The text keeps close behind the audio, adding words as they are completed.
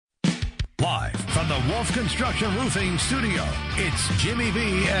Live from the Wolf Construction Roofing Studio, it's Jimmy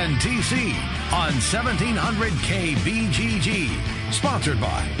B and TC on 1700 KBGG. Sponsored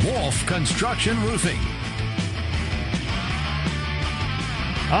by Wolf Construction Roofing.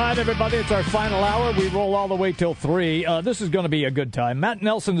 All right, everybody, it's our final hour. We roll all the way till 3. This is going to be a good time. Matt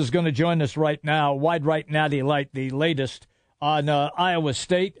Nelson is going to join us right now. Wide Right Natty Light, the latest on Iowa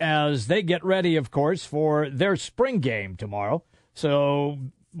State, as they get ready, of course, for their spring game tomorrow. So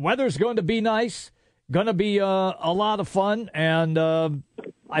weather's going to be nice, going to be a lot of fun, and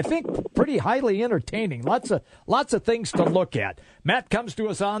I think pretty highly entertaining. Lots of things to look at. Matt comes to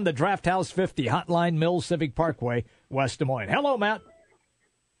us on the Draft House 50 Hotline Mills Civic Parkway, West Des Moines. Hello, Matt.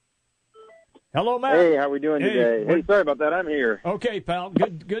 Hello, Matt. Hey, how we doing today? Hey, sorry about that. I'm here. Okay, pal.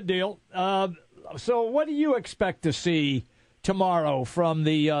 Good deal. So what do you expect to see tomorrow from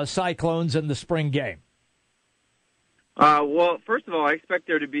the Cyclones in the spring game? Well, first of all, I expect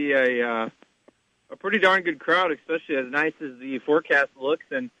there to be a pretty darn good crowd, especially as nice as the forecast looks,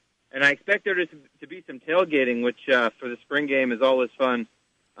 and I expect there to be some tailgating, which for the spring game is always fun.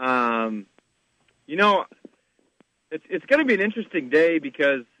 It's going to be an interesting day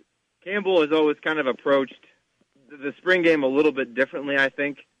because Campbell has always kind of approached the spring game a little bit differently, I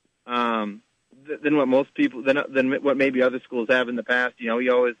think, than what most people, than what maybe other schools have in the past. You know, he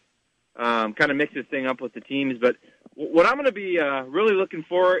always kind of mixes thing up with the teams. But what I'm going to be really looking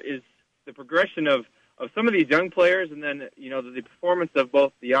for is the progression of some of these young players, and then the performance of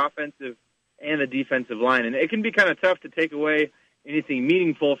both the offensive and the defensive line. And it can be kind of tough to take away anything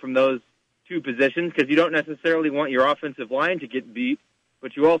meaningful from those two positions because you don't necessarily want your offensive line to get beat,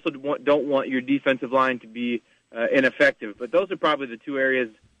 but you also don't want your defensive line to be ineffective. But those are probably the two areas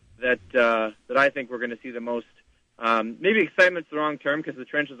that I think we're going to see the most. Maybe excitement's the wrong term because the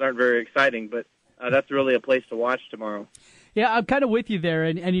trenches aren't very exciting, but that's really a place to watch tomorrow. Yeah, I'm kind of with you there,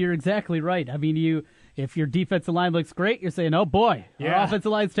 and you're exactly right. I mean, if your defensive line looks great, you're saying, oh, boy, our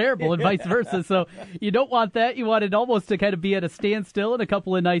offensive line's terrible, and vice versa. So you don't want that. You want it almost to kind of be at a standstill and a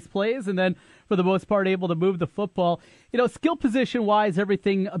couple of nice plays, and then for the most part able to move the football. Skill position-wise,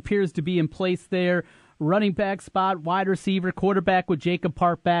 everything appears to be in place there. Running back spot, wide receiver, quarterback with Jacob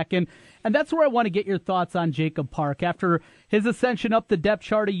Park back in. And that's where I want to get your thoughts on Jacob Park. After his ascension up the depth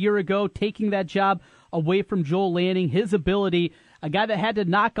chart a year ago, taking that job away from Joel Lanning, his ability, a guy that had to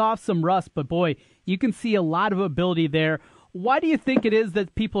knock off some rust, but boy, you can see a lot of ability there. Why do you think it is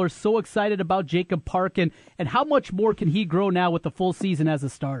that people are so excited about Jacob Park, and how much more can he grow now with the full season as a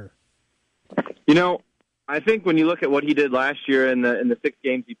starter? I think when you look at what he did last year in the 6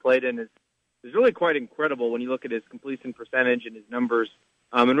 games he played in, is really quite incredible when you look at his completion percentage and his numbers,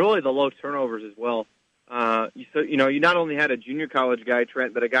 and really the low turnovers as well. You not only had a junior college guy,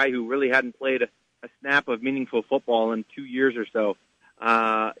 Trent, but a guy who really hadn't played a snap of meaningful football in 2 years or so.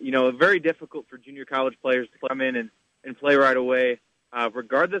 Very difficult for junior college players to come in and play right away,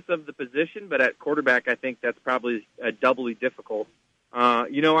 regardless of the position. But at quarterback, I think that's probably doubly difficult.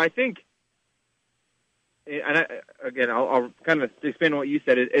 I think, and I'll kind of expand on what you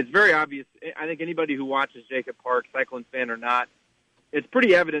said. It's very obvious. I think anybody who watches Jacob Park, Cyclones fan or not, it's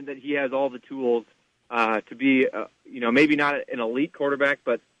pretty evident that he has all the tools to be, maybe not an elite quarterback,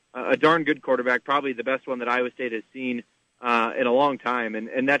 but a darn good quarterback, probably the best one that Iowa State has seen in a long time.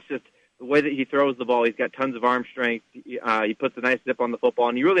 And that's just the way that he throws the ball. He's got tons of arm strength. He puts a nice zip on the football,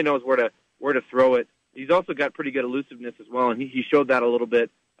 and he really knows where to throw it. He's also got pretty good elusiveness as well, and he showed that a little bit.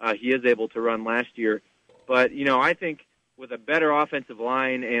 He is able to run last year. But, I think with a better offensive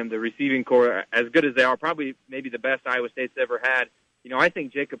line and the receiving core, as good as they are, probably maybe the best Iowa State's ever had, I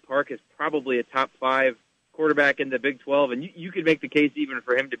think Jacob Park is probably a top 5 quarterback in the Big 12, and you could make the case even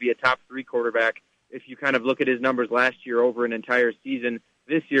for him to be a top 3 quarterback if you kind of look at his numbers last year over an entire season,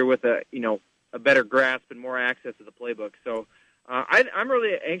 this year with a better grasp and more access to the playbook. So I'm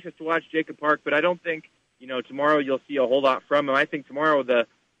really anxious to watch Jacob Park, but I don't think, tomorrow you'll see a whole lot from him. I think tomorrow the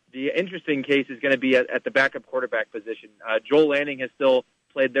interesting case is going to be at the backup quarterback position. Joel Lanning has still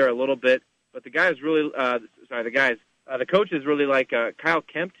played there a little bit, but the coaches really like Kyle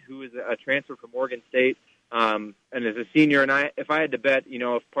Kempt, who is a transfer from Oregon State, and is a senior. And if I had to bet,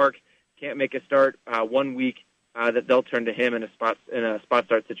 if Park can't make a start 1 week, that they'll turn to him in a spot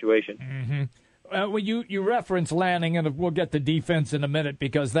start situation. Mm-hmm. Well, you reference Lanning, and we'll get to defense in a minute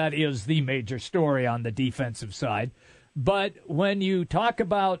because that is the major story on the defensive side. But when you talk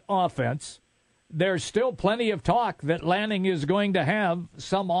about offense, there's still plenty of talk that Lanning is going to have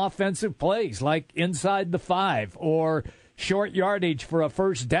some offensive plays, like inside the 5 or short yardage for a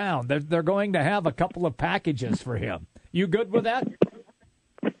first down. They're going to have a couple of packages for him. You good with that?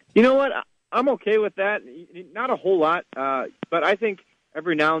 You know what? I'm okay with that. Not a whole lot, but I think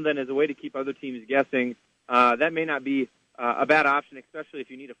every now and then as a way to keep other teams guessing, that may not be a bad option, especially if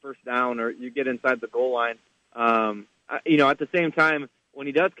you need a first down or you get inside the goal line. At the same time, when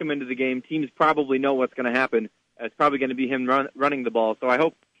he does come into the game, teams probably know what's going to happen. It's probably going to be him running the ball. So I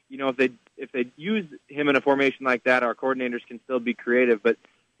hope, if they use him in a formation like that, our coordinators can still be creative. But,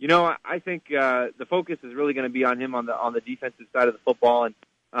 I think the focus is really going to be on him on the defensive side of the football.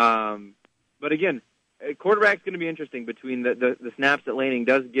 And but again, quarterback's going to be interesting between the snaps that Lanning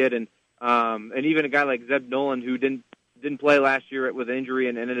does get and even a guy like Zeb Nolan who didn't play last year with injury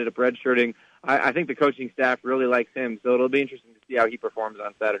and ended up redshirting. I think the coaching staff really likes him, so it'll be interesting to see how he performs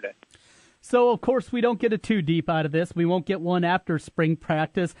on Saturday. So, of course, we don't get a two deep out of this. We won't get one after spring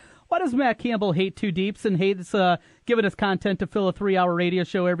practice. Why does Matt Campbell hate two deeps and hates giving us content to fill a 3-hour radio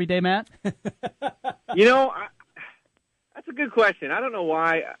show every day, Matt? That's a good question. I don't know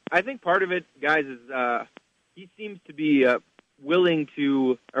why. I think part of it, guys, is he seems to be willing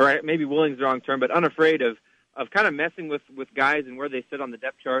to, or maybe willing is the wrong term, but unafraid of kind of messing with guys and where they sit on the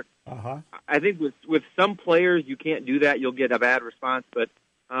depth chart. Uh-huh. I think with some players you can't do that. You'll get a bad response. But,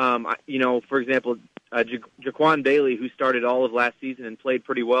 for example, Jaquan Bailey, who started all of last season and played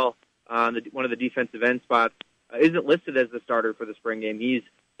pretty well on one of the defensive end spots, isn't listed as the starter for the spring game.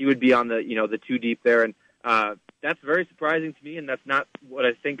 He would be on the two deep there. And that's very surprising to me, and that's not what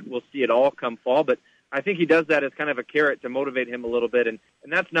I think we'll see at all come fall. But I think he does that as kind of a carrot to motivate him a little bit. And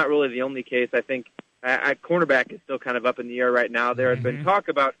that's not really the only case. I think at cornerback is still kind of up in the air right now. There has been talk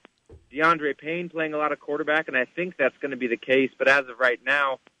about DeAndre Payne playing a lot of quarterback, and I think that's going to be the case. But as of right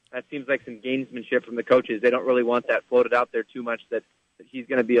now, that seems like some gamesmanship from the coaches. They don't really want that floated out there too much that he's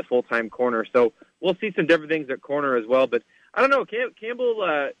going to be a full-time corner. So we'll see some different things at corner as well. But I don't know.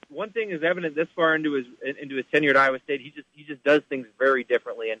 Campbell, one thing is evident this far into his tenure at Iowa State. He just does things very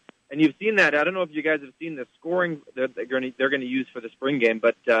differently, and you've seen that. I don't know if you guys have seen the scoring that they're going to use for the spring game,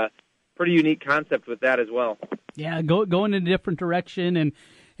 but pretty unique concept with that as well. Yeah, going in a different direction,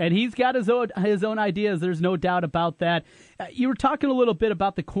 and he's got his own ideas. There's no doubt about that. You were talking a little bit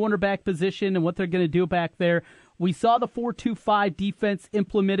about the cornerback position and what they're going to do back there. We saw the 4-2-5 defense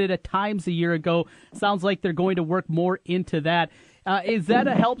implemented at times a year ago. Sounds like they're going to work more into that. Is that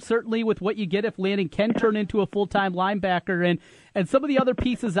a help, certainly, with what you get if Lanning can turn into a full-time linebacker? And some of the other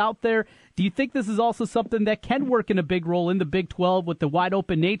pieces out there, do you think this is also something that can work in a big role in the Big 12 with the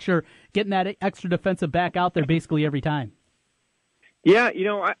wide-open nature, getting that extra defensive back out there basically every time? Yeah,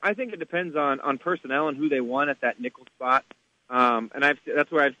 I think it depends on personnel and who they want at that nickel spot. And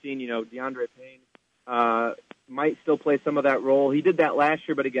that's where I've seen, DeAndre Payne might still play some of that role. He did that last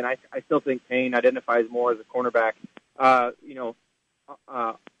year, but again, I still think Payne identifies more as a cornerback. Arnold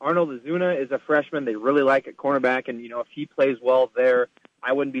Azuna is a freshman they really like at cornerback, and if he plays well there,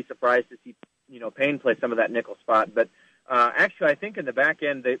 I wouldn't be surprised to see Payne play some of that nickel spot. But actually, I think in the back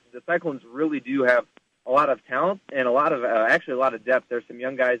end, the Cyclones really do have a lot of talent and a lot of depth. There's some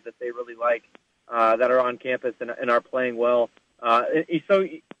young guys that they really like that are on campus and are playing well. So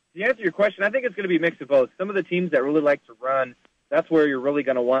to answer your question, I think it's going to be a mix of both. Some of the teams that really like to run, that's where you're really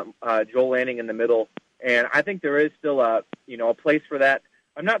going to want Joel Lanning in the middle. And I think there is still a place for that.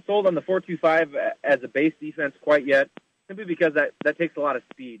 I'm not sold on the 4-2-5 as a base defense quite yet, simply because that takes a lot of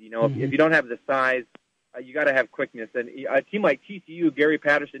speed. If you don't have the size, you got to have quickness. And a team like TCU, Gary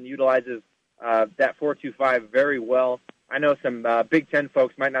Patterson utilizes that 4-2-5 very well. I know some Big Ten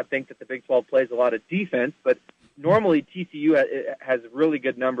folks might not think that the Big 12 plays a lot of defense, but normally TCU has really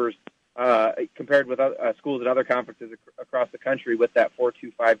good numbers compared with schools in other conferences across the country with that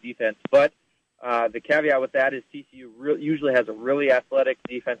 4-2-5 defense. But the caveat with that is TCU usually has a really athletic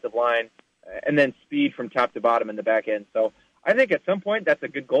defensive line and then speed from top to bottom in the back end. So I think at some point that's a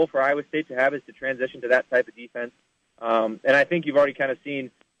good goal for Iowa State to have, is to transition to that type of defense. And I think you've already kind of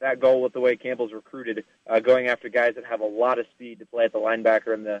seen that goal with the way Campbell's recruited, going after guys that have a lot of speed to play at the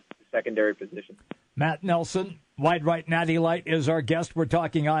linebacker and the secondary position. Matt Nelson, Wide Right Natty Light, is our guest. We're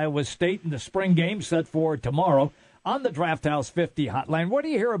talking Iowa State and the spring game set for tomorrow on the Draft House 50 hotline. What do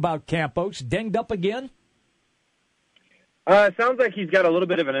you hear about Campos? Dinged up again? It sounds like he's got a little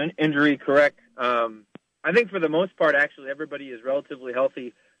bit of an injury, correct? I think for the most part, actually, everybody is relatively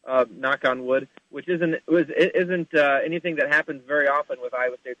healthy, knock on wood, which isn't anything that happens very often with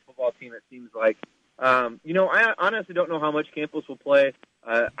Iowa State's football team, it seems like. I honestly don't know how much Campos will play.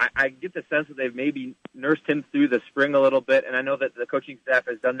 I get the sense that they've maybe nursed him through the spring a little bit, and I know that the coaching staff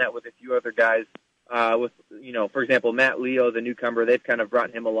has done that with a few other guys. For example, Matt Leo, the newcomer, they've kind of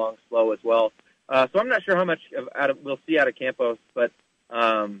brought him along slow as well. So I'm not sure how much we'll see out of Campos, but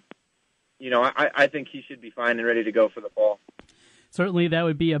I think he should be fine and ready to go for the fall. Certainly, that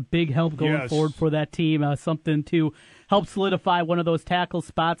would be a big help going forward for that team. Something to help solidify one of those tackle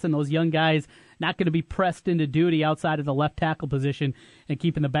spots, and those young guys not going to be pressed into duty outside of the left tackle position and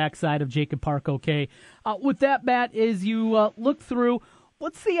keeping the backside of Jacob Park okay. With that, Matt, as you look through,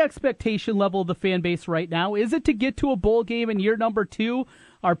 what's the expectation level of the fan base right now? Is it to get to a bowl game in year number 2?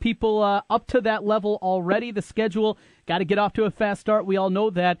 Are people up to that level already? The schedule got to get off to a fast start. We all know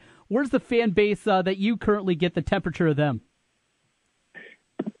that. Where's the fan base that you currently get the temperature of them?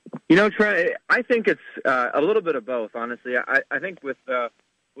 Trent, I think it's a little bit of both, honestly. I think with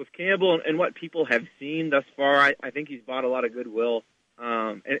Campbell and what people have seen thus far, I think he's bought a lot of goodwill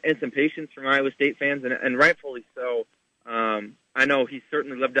and some patience from Iowa State fans, and rightfully so. I know he's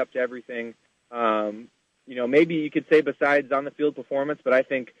certainly lived up to everything. Maybe you could say besides on-the-field performance, but I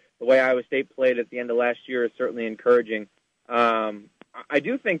think the way Iowa State played at the end of last year is certainly encouraging. I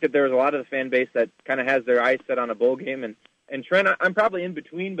do think that there's a lot of the fan base that kind of has their eyes set on a bowl game, and Trent, I'm probably in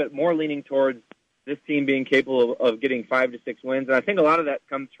between, but more leaning towards this team being capable of getting 5 to 6 wins. And I think a lot of that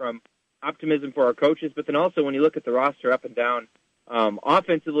comes from optimism for our coaches, but then also when you look at the roster up and down,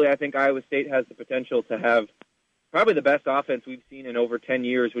 offensively, I think Iowa State has the potential to have probably the best offense we've seen in over 10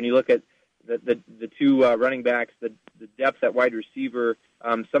 years. When you look at the two running backs, the depth at wide receiver,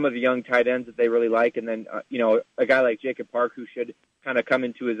 some of the young tight ends that they really like, and then a guy like Jacob Park who should kind of come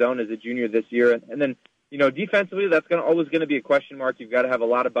into his own as a junior this year. And then defensively, that's always going to be a question mark. You've got to have a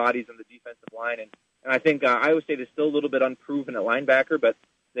lot of bodies on the defensive line, and I think Iowa State is still a little bit unproven at linebacker, but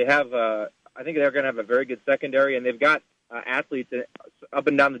they have I think they're going to have a very good secondary, and they've got athletes up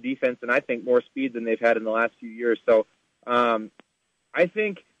and down the defense, and I think more speed than they've had in the last few years. So I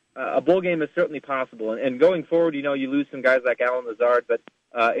think a bowl game is certainly possible. And going forward, you lose some guys like Alan Lazard, but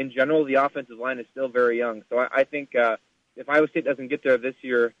in general, the offensive line is still very young. So I think if Iowa State doesn't get there this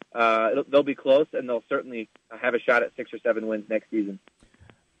year, they'll be close, and they'll certainly have a shot at 6 or 7 wins next season.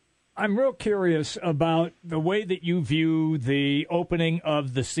 I'm real curious about the way that you view the opening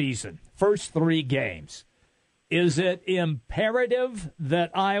of the season, first 3 games. Is it imperative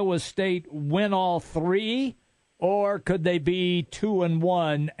that Iowa State win all 3, or could they be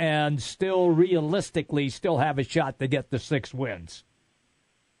 2-1 and still realistically still have a shot to get the 6 wins?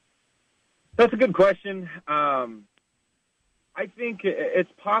 That's a good question. I think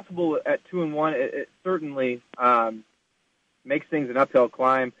it's possible at 2-1. It certainly makes things an uphill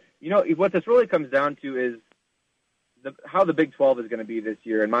climb. What this really comes down to is how the Big 12 is going to be this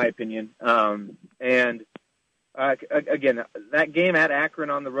year, in my opinion. And again, that game at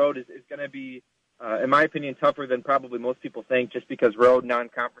Akron on the road is going to be, in my opinion, tougher than probably most people think, just because road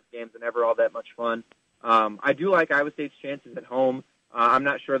non-conference games are never all that much fun. I do like Iowa State's chances at home. I'm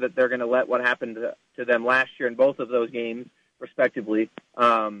not sure that they're going to let what happened to them last year in both of those games, respectively,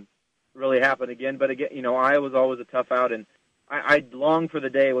 really happen again. But again, Iowa's always a tough out, and I long for the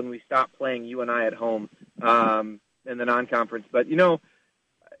day when we stop playing UNI at home in the non-conference. But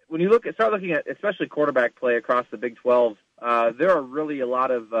when you start looking at especially quarterback play across the Big 12, there are really a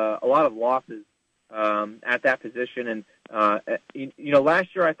lot of losses at that position. And last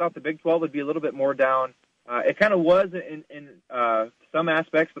year I thought the Big 12 would be a little bit more down. It kind of was in some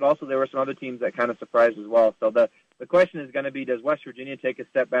aspects, but also there were some other teams that kind of surprised as well. So the question is going to be: does West Virginia take a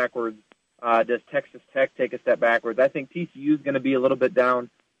step backwards? Does Texas Tech take a step backwards? I think TCU is going to be a little bit down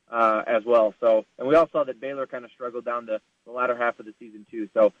as well. So, and we all saw that Baylor kind of struggled down the latter half of the season too.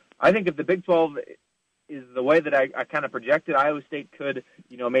 So I think if the Big 12 is the way that I kind of projected, Iowa State could,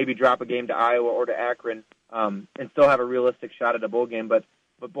 maybe drop a game to Iowa or to Akron and still have a realistic shot at a bowl game. But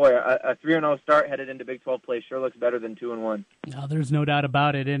boy, a 3-0 start headed into Big 12 play sure looks better than 2-1. No, there's no doubt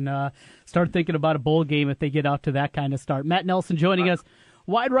about it. And start thinking about a bowl game if they get out to that kind of start. Matt Nelson joining us.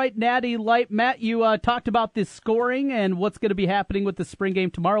 Wide Right Natty Light. Matt, you talked about this scoring and what's going to be happening with the spring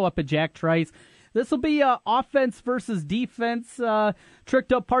game tomorrow up at Jack Trice. This will be offense versus defense,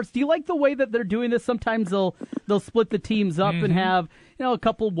 tricked up parts. Do you like the way that they're doing this? Sometimes they'll split the teams up and have a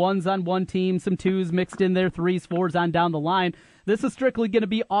couple ones on one team, some twos mixed in there, 3s, 4s on down the line. This is strictly going to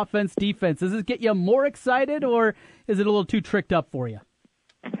be offense defense. Does this get you more excited, or is it a little too tricked up for you?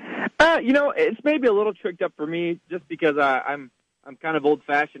 It's maybe a little tricked up for me just because I'm kind of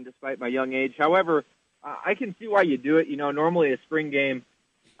old-fashioned despite my young age. However, I can see why you do it. Normally a spring game,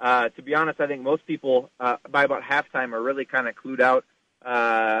 to be honest, I think most people by about halftime are really kind of clued out.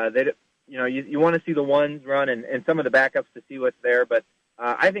 You want to see the ones run and some of the backups to see what's there. But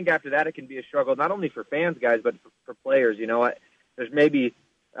I think after that it can be a struggle, not only for fans, guys, but for players. There's maybe,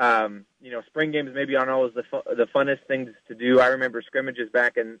 spring games maybe aren't always the funnest things to do. I remember scrimmages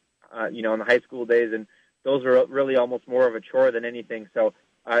back in the high school days, and those are really almost more of a chore than anything. So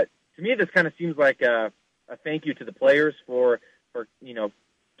to me, this kind of seems like a thank you to the players for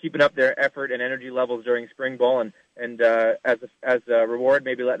keeping up their effort and energy levels during spring ball, and as a reward,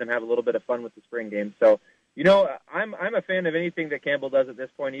 maybe letting them have a little bit of fun with the spring game. So, I'm a fan of anything that Campbell does at this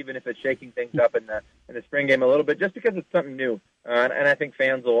point, even if it's shaking things up in the spring game a little bit, just because it's something new. And I think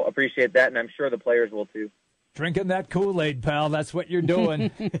fans will appreciate that, and I'm sure the players will too. Drinking that Kool-Aid, pal. That's what you're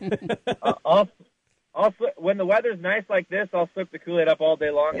doing. When the weather's nice like this, I'll slip the Kool-Aid up all day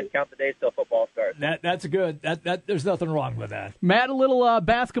long and count the days till football starts. That's good. That there's nothing wrong with that. Matt, a little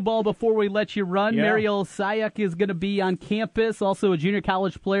basketball before we let you run. Yeah. Mariel Sayak is going to be on campus, also a junior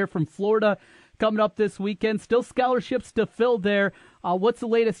college player from Florida coming up this weekend. Still scholarships to fill there. What's the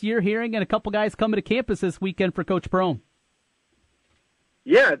latest you're hearing? And a couple guys coming to campus this weekend for Coach Prohm.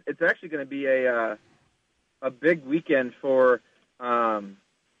 Yeah, it's actually going to be a big weekend for Steve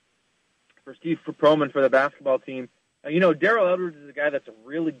Prohm and for the basketball team. Darrell Edwards is a guy that's a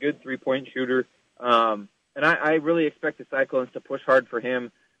really good three-point shooter, and I really expect the Cyclones to push hard for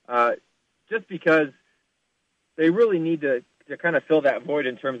him, just because they really need to kind of fill that void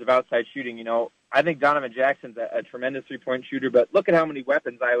in terms of outside shooting. I think Donovan Jackson's a tremendous three-point shooter, but look at how many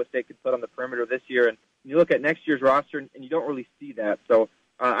weapons Iowa State could put on the perimeter this year, and you look at next year's roster, and you don't really see that. So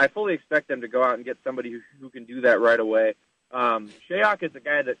I fully expect them to go out and get somebody who can do that right away. Shayok is a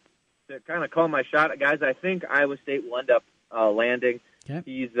guy that, to kind of call my shot, guys, I think Iowa State will end up landing. Okay.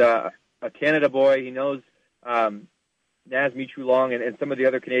 He's a Canada boy. He knows Naz Mitrou-Long and some of the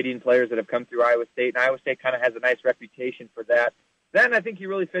other Canadian players that have come through Iowa State, and Iowa State kind of has a nice reputation for that. Then I think he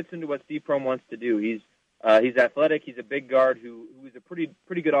really fits into what Steve Prohm wants to do. He's athletic. He's a big guard who is a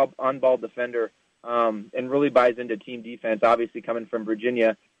pretty good on-ball defender, and really buys into team defense. Obviously, coming from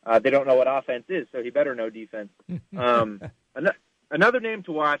Virginia, they don't know what offense is, so he better know defense. Another name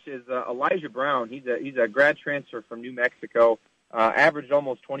to watch is Elijah Brown. He's a grad transfer from New Mexico. Averaged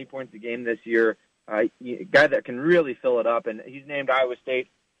almost 20 points a game this year. A guy that can really fill it up, and he's named Iowa State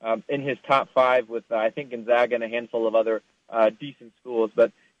in his top 5 with I think Gonzaga and a handful of other decent schools.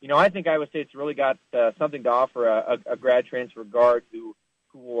 But I think Iowa State's really got something to offer a grad transfer guard who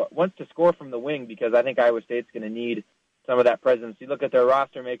wants to score from the wing, because I think Iowa State's going to need some of that presence. You look at their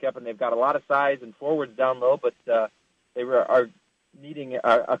roster makeup, and they've got a lot of size and forwards down low, but they are needing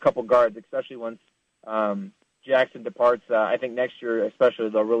a couple guards, especially once Jackson departs. I think next year, especially,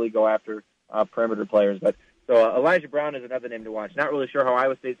 they'll really go after perimeter players. But so Elijah Brown is another name to watch. Not really sure how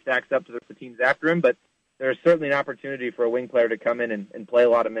Iowa State stacks up to the teams after him, but there's certainly an opportunity for a wing player to come in and play a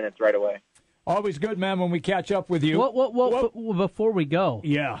lot of minutes right away. Always good, man, when we catch up with you. Before we go,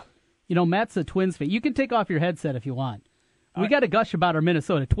 yeah, Matt's a Twins fan. You can take off your headset if you want. We got to gush about our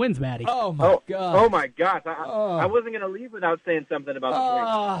Minnesota Twins, Matty. Oh, my God. Oh, my gosh. I wasn't going to leave without saying something about the Twins.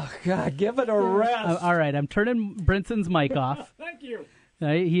 Oh, God, give it a rest. All right, I'm turning Brinson's mic off. Thank you.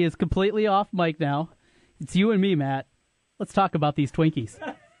 He is completely off mic now. It's you and me, Matt. Let's talk about these Twinkies.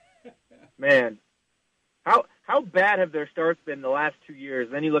 Man, how bad have their starts been the last 2 years?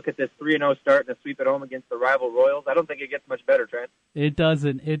 Then you look at this 3-0 start and a sweep at home against the rival Royals. I don't think it gets much better, Trent. It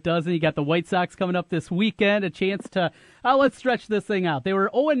doesn't. You got the White Sox coming up this weekend, a chance to, let's stretch this thing out. They were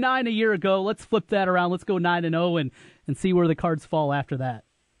 0-9 a year ago. Let's flip that around. Let's go 9-0 and see where the cards fall after that.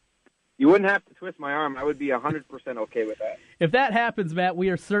 You wouldn't have to twist my arm. I would be 100% okay with that. If that happens, Matt, we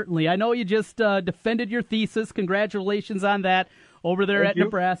are certainly. I know you just defended your thesis. Congratulations on that. Over there at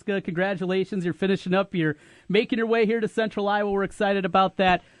Nebraska. Congratulations. You're finishing up. You're making your way here to Central Iowa. We're excited about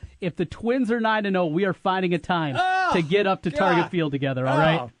that. If the Twins are 9-0, we are finding a time to get up to Target Field together, all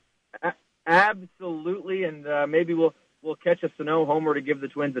right? Absolutely, and maybe we'll catch a Sano homer to give the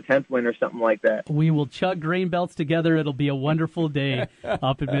Twins a 10th win or something like that. We will chug grain belts together. It'll be a wonderful day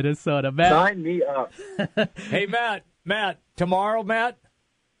up in Minnesota. Matt. Sign me up. Hey, Matt, tomorrow,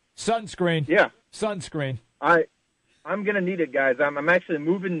 sunscreen. Yeah. Sunscreen. I'm going to need it, guys. I'm actually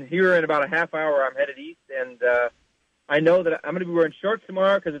moving here in about a half hour. I'm headed east, and I know that I'm going to be wearing shorts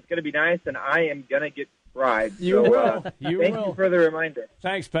tomorrow because it's going to be nice, and I am going to get fried. You will. Thank you for the reminder.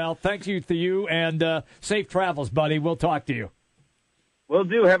 Thanks, pal. Thank you to you, and safe travels, buddy. We'll talk to you. Will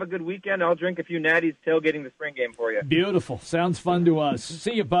do. Have a good weekend. I'll drink a few natties tailgating the spring game for you. Beautiful. Sounds fun to us.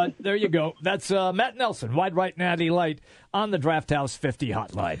 See you, bud. There you go. That's Matt Nelson, Wide Right Natty Light on the Draft House 50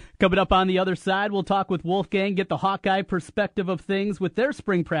 hotline. Coming up on the other side, we'll talk with Wolfgang, get the Hawkeye perspective of things with their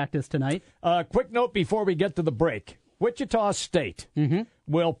spring practice tonight. Quick note before we get to the break. Wichita State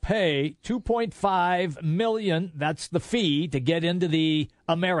will pay $2.5 million. That's the fee to get into the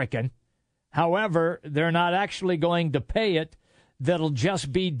American. However, they're not actually going to pay it. That'll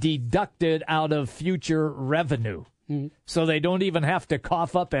just be deducted out of future revenue. So they don't even have to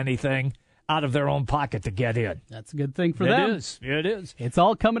cough up anything out of their own pocket to get in. That's a good thing for them. It is. It's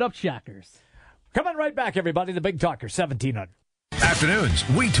all coming up, Shockers. Coming right back, everybody. The Big Talker, 1700. Afternoons,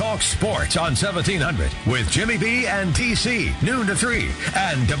 we talk sports on 1700 with Jimmy B and TC, noon to 3.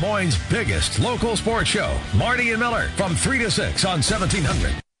 And Des Moines' biggest local sports show, Marty and Miller, from 3 to 6 on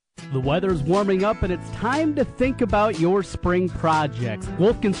 1700. The weather's warming up and it's time to think about your spring projects.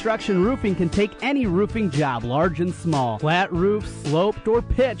 Wolf Construction Roofing can take any roofing job, large and small. Flat roofs, sloped, or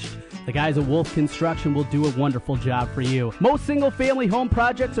pitched. The guys at Wolf Construction will do a wonderful job for you. Most single-family home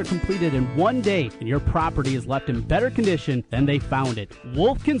projects are completed in one day, and your property is left in better condition than they found it.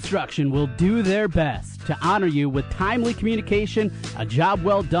 Wolf Construction will do their best to honor you with timely communication, a job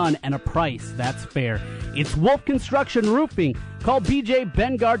well done, and a price that's fair. It's Wolf Construction Roofing. Call BJ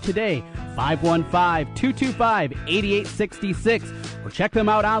Bengard today, 515-225-8866, or check them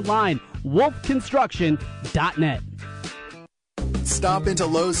out online, wolfconstruction.net. Stop into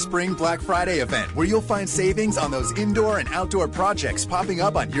Lowe's Spring Black Friday event, where you'll find savings on those indoor and outdoor projects popping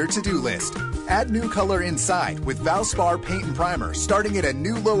up on your to-do list. Add new color inside with Valspar Paint and Primer starting at a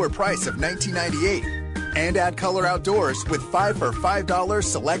new lower price of $19.98. And add color outdoors with 5 for $5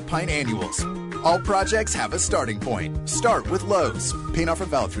 select paint annuals. All projects have a starting point. Start with Lowe's. Paint offer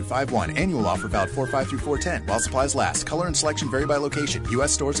valid through 5/1. Annual offer valid 4/5 through 4/10 while supplies last. Color and selection vary by location.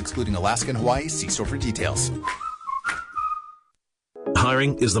 U.S. stores excluding Alaska and Hawaii. See store for details.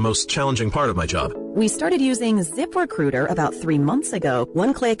 Hiring is the most challenging part of my job. We started using ZipRecruiter about 3 months ago.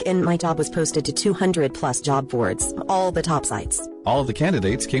 One click and my job was posted to 200 plus job boards, all the top sites. All of the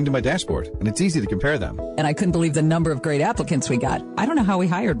candidates came to my dashboard, and it's easy to compare them. And I couldn't believe the number of great applicants we got. I don't know how we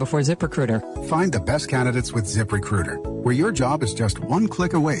hired before ZipRecruiter. Find the best candidates with ZipRecruiter, where your job is just one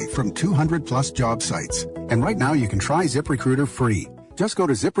click away from 200 plus job sites. And right now you can try ZipRecruiter free. Just go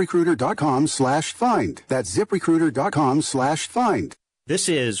to ZipRecruiter.com/find. That's ZipRecruiter.com/find. This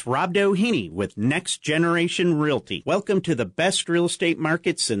is Rob Doheny with Next Generation Realty. Welcome to the best real estate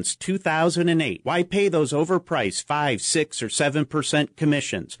market since 2008. Why pay those overpriced 5, 6, or 7%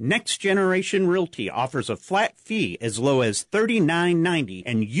 commissions? Next Generation Realty offers a flat fee as low as $39.90,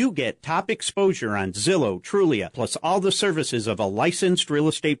 and you get top exposure on Zillow, Trulia, plus all the services of a licensed real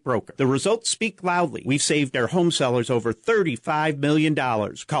estate broker. The results speak loudly. We've saved our home sellers over $35 million.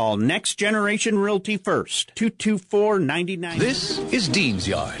 Call Next Generation Realty first, 224-99. This is Dean's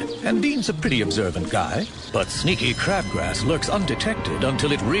yard, and Dean's a pretty observant guy, but sneaky crabgrass lurks undetected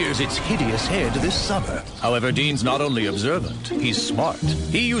until it rears its hideous head this summer. However, Dean's not only observant, he's smart.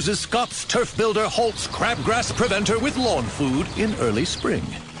 He uses Scott's Turf Builder Holtz Crabgrass Preventer with lawn food in early spring.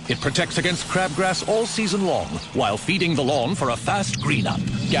 It protects against crabgrass all season long, while feeding the lawn for a fast green-up,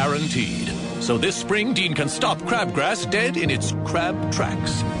 guaranteed. So this spring, Dean can stop crabgrass dead in its crab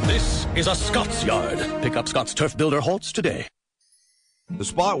tracks. This is a Scott's yard. Pick up Scott's Turf Builder Holtz today. The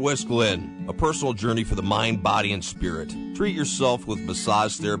Spa at West Glen, a personal journey for the mind, body, and spirit. Treat yourself with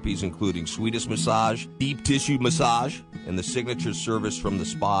massage therapies including Swedish massage, deep tissue massage, and the signature service from the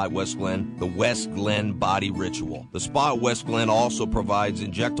Spa at West Glen, the West Glen Body Ritual. The Spa at West Glen also provides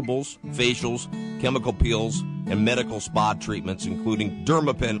injectables, facials, chemical peels, and medical spa treatments including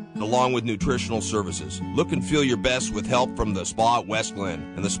Dermapen, along with nutritional services. Look and feel your best with help from the Spa at West Glen.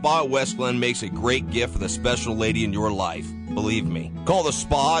 And the Spa at West Glen makes a great gift for the special lady in your life. Believe me. Call the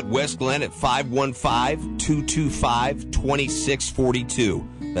Spa at West Glen at 515-225-2642.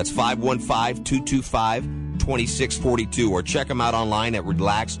 That's 515-225-2642, or check them out online at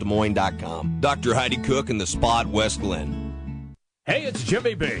relaxdesmoines.com. Dr. Heidi Cook and the Spa at West Glen. Hey, it's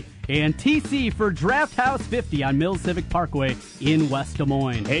Jimmy B. And TC for Draft House 50 on Mills Civic Parkway in West Des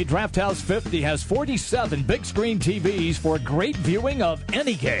Moines. Hey, Draft House 50 has 47 big screen TVs for great viewing of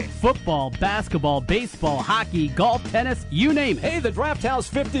any game. Football, basketball, baseball, hockey, golf, tennis, you name it. Hey, the Draft House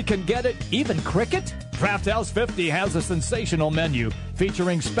 50 can get it, even cricket. Draft House 50 has a sensational menu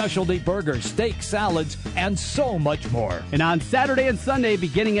featuring specialty burgers, steak, salads, and so much more. And on Saturday and Sunday,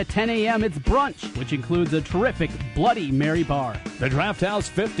 beginning at 10 a.m., it's brunch, which includes a terrific Bloody Mary bar. The Draft House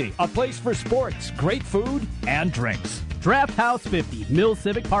 50, a place for sports, great food, and drinks. Draft House 50, Mills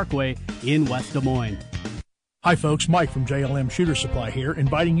Civic Parkway in West Des Moines. Hi folks, Mike from JLM Shooter Supply here,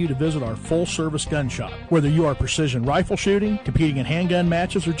 inviting you to visit our full-service gun shop. Whether you are precision rifle shooting, competing in handgun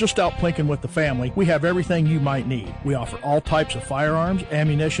matches, or just out plinking with the family, we have everything you might need. We offer all types of firearms,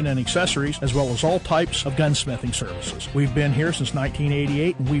 ammunition, and accessories, as well as all types of gunsmithing services. We've been here since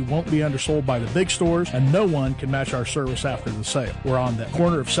 1988, and we won't be undersold by the big stores, and no one can match our service after the sale. We're on the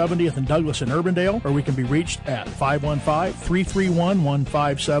corner of 70th and Douglas in Urbandale, or we can be reached at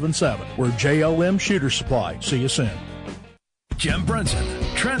 515-331-1577. We're JLM Shooter Supply. See you soon. Jim Brunson,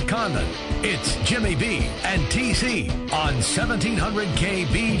 Trent Condon. It's Jimmy B and TC on 1700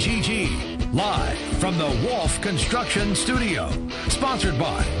 KBGG. Live from the Wolf Construction Studio. Sponsored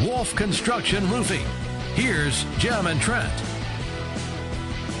by Wolf Construction Roofing. Here's Jim and Trent.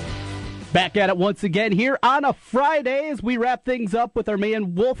 Back at it once again here on a Friday as we wrap things up with our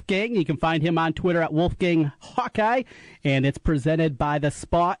man Wolfgang. You can find him on Twitter at Wolfgang Hawkeye, and it's presented by the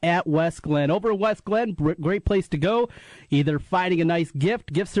Spa at West Glen. Over in West Glen, great place to go, either finding a nice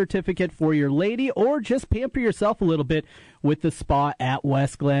gift certificate for your lady, or just pamper yourself a little bit with the Spa at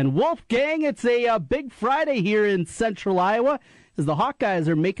West Glen. Wolfgang, it's a big Friday here in central Iowa as the Hawkeyes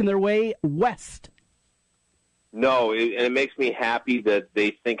are making their way west. No, and it makes me happy that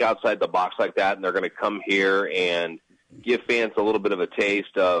they think outside the box like that, and they're going to come here and give fans a little bit of a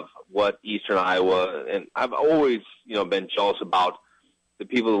taste of what Eastern Iowa. And I've always, been jealous about the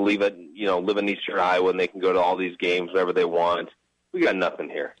people who live in Eastern Iowa, and they can go to all these games whenever they want. We got nothing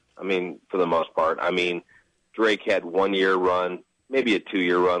here. I mean, for the most part. I mean, Drake had 1 year run, maybe a 2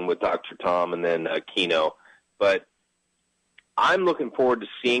 year run with Dr. Tom, and then Keno, but I'm looking forward to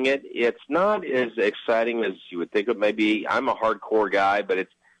seeing it. It's not as exciting as you would think it may be. I'm a hardcore guy, but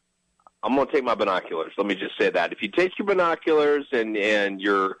I'm going to take my binoculars. Let me just say that. If you take your binoculars and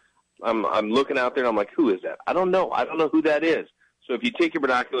I'm looking out there and I'm like, who is that? I don't know. I don't know who that is. So if you take your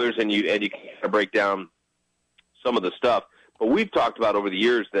binoculars and you can kind of break down some of the stuff, but we've talked about over the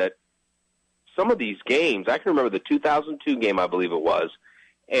years that some of these games, I can remember the 2002 game, I believe it was,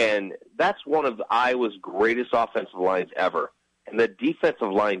 and that's one of Iowa's greatest offensive lines ever. And the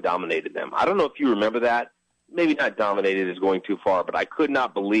defensive line dominated them. I don't know if you remember that. Maybe not dominated is going too far, but I could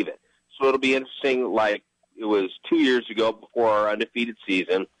not believe it. So it'll be interesting, like it was 2 years ago before our undefeated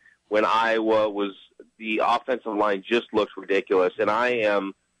season when Iowa was – the offensive line just looks ridiculous. And I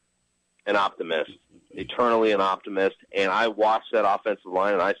am an optimist, eternally an optimist. And I watched that offensive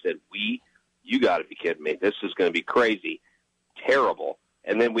line, and I said, you got to be kidding me. This is going to be crazy, terrible.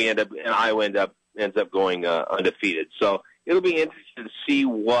 And then Iowa ends up going undefeated. So it'll be interesting to see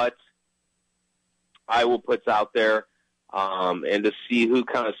what Iowa puts out there, and to see who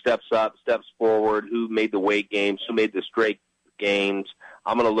kind of steps up, steps forward, who made the weight games, who made the straight games.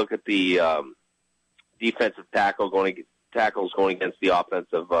 I'm going to look at the defensive tackles going against the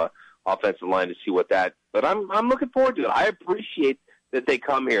offensive line to see what that. But I'm looking forward to it. I appreciate that they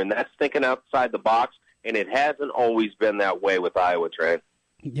come here, and that's thinking outside the box. And it hasn't always been that way with Iowa, Trent.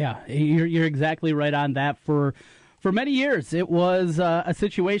 Yeah, you're exactly right on that. For many years, it was a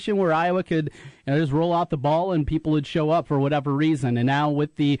situation where Iowa could just roll out the ball and people would show up for whatever reason. And now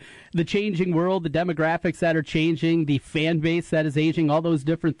with the changing world, the demographics that are changing, the fan base that is aging, all those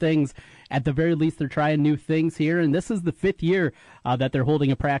different things, at the very least, they're trying new things here. And this is the 5th year that they're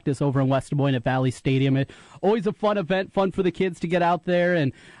holding a practice over in West Des Moines at Valley Stadium. Always a fun event, fun for the kids to get out there.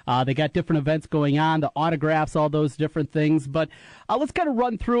 And they got different events going on, the autographs, all those different things. But let's kind of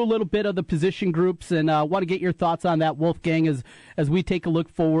run through a little bit of the position groups, and want to get your thoughts on that, Wolfgang, as we take a look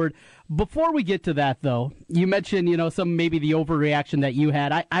forward. Before we get to that, though, you mentioned, some maybe the overreaction that you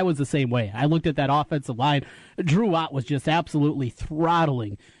had. I was the same way. I looked at that offensive line. Drew Ott was just absolutely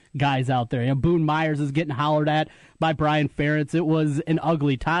throttling guys out there. Boone Myers is getting hollered at by Brian Ferentz. It was an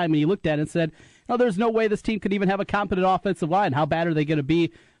ugly time, and he looked at it and said, there's no way this team could even have a competent offensive line. How bad are they going to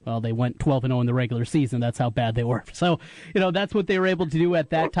be? Well, they went 12-0 in the regular season. That's how bad they were. So, that's what they were able to do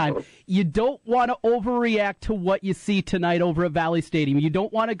at that time. You don't want to overreact to what you see tonight over at Valley Stadium. You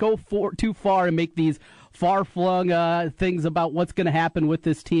don't want to go too far and make these far-flung things about what's going to happen with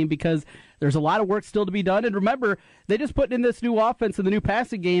this team, because there's a lot of work still to be done. And remember, they just put in this new offense and the new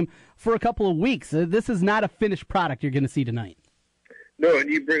passing game for a couple of weeks. This is not a finished product you're going to see tonight. No, and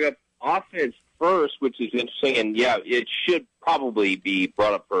you bring up offense first, which is interesting, and yeah, it should probably be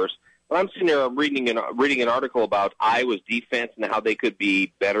brought up first. But I'm sitting there reading an article about Iowa's defense and how they could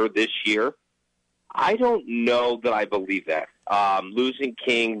be better this year. I don't know that I believe that. Losing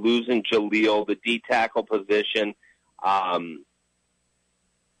King, losing Jaleel, the D tackle position. I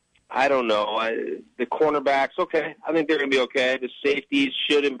don't know. The cornerbacks, okay. I think they're going to be okay. The safeties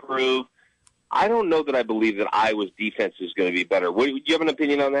should improve. I don't know that I believe that Iowa's defense is going to be better. Do you have an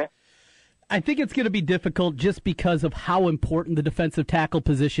opinion on that? I think it's going to be difficult just because of how important the defensive tackle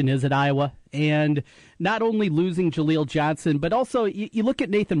position is at Iowa. And not only losing Jaleel Johnson, but also you look at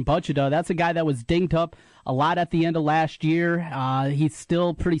Nathan Bujada. That's a guy that was dinged up a lot at the end of last year. He's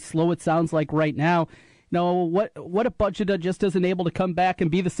still pretty slow, it sounds like, right now. What if Bujada just isn't able to come back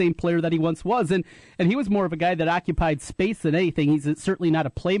and be the same player that he once was? And he was more of a guy that occupied space than anything. He's certainly not a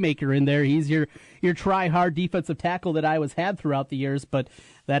playmaker in there. He's your try-hard defensive tackle that Iowa's had throughout the years, but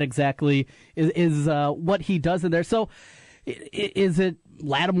that exactly is what he does in there. So is it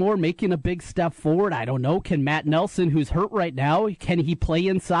Lattimore making a big step forward? I don't know. Can Matt Nelson, who's hurt right now, can he play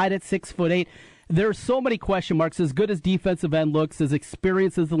inside at 6'8"? There's so many question marks. As good as defensive end looks, as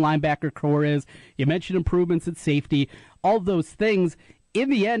experienced as the linebacker core is, you mentioned improvements at safety, all those things. in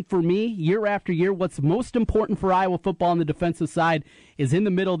the end, for me, year after year, what's most important for Iowa football on the defensive side is in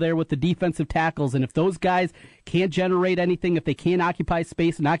the middle there with the defensive tackles. And if those guys can't generate anything, if they can't occupy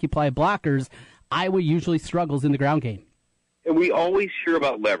space and occupy blockers, Iowa usually struggles in the ground game. And we always hear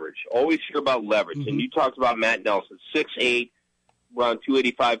about leverage, Mm-hmm. And you talked about Matt Nelson, 6'8", around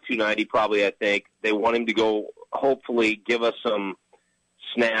 285, 290 probably, I think. They want him to go, hopefully, give us some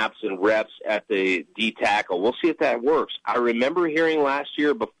snaps and reps at the D tackle. We'll see if that works. I remember hearing last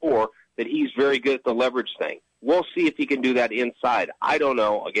year before that he's very good at the leverage thing. We'll see if he can do that inside. I don't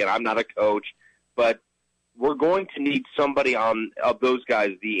know. Again, I'm not a coach, but we're going to need somebody of those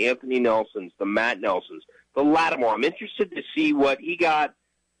guys, the Anthony Nelsons, the Matt Nelsons, the Lattimore. I'm interested to see what he got.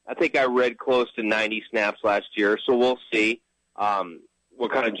 I think I read close to 90 snaps last year, so we'll see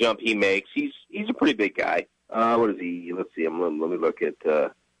what kind of jump he makes. He's a pretty big guy. What is he? Let's see. Let me look at,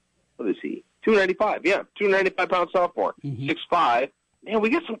 what is he? 295, yeah. 295-pound sophomore. 6'5". Man, we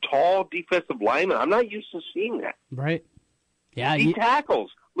got some tall defensive linemen. I'm not used to seeing that. Right. Yeah. He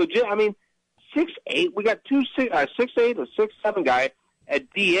tackles. Legit. I mean, 6'8". We got 6'8", a 6'7" guy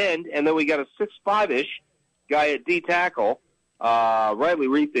at D end, and then we got a 6'5"-ish guy at D tackle. Riley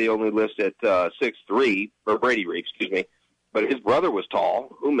Reef, they only list at 6'3", or Brady Reef, excuse me. But his brother was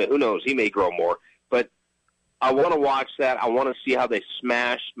tall. Who knows? He may grow more. But I want to watch that. I want to see how they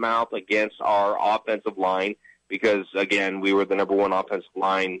smash mouth against our offensive line because, again, we were the number one offensive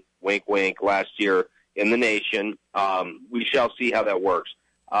line, wink, wink, last year in the nation. We shall see how that works.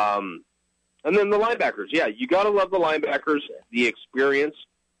 And then the linebackers. Yeah, you got to love the linebackers, the experience.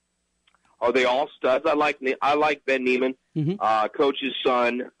 Are they all studs? I like Ben Neiman, coach's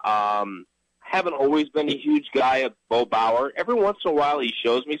son. Haven't always been a huge guy of Bo Bauer. Every once in a while he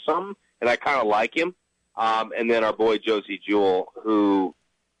shows me something, and I kind of like him. And then our boy Josie Jewell, who,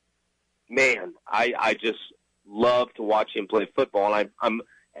 man, I just love to watch him play football. And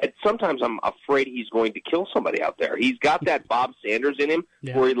sometimes I'm afraid he's going to kill somebody out there. He's got that Bob Sanders in him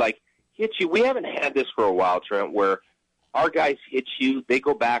where he, like, hits you. We haven't had this for a while, Trent, where our guys hit you, they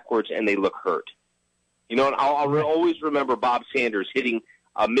go backwards, and they look hurt. You know, and I'll always remember Bob Sanders hitting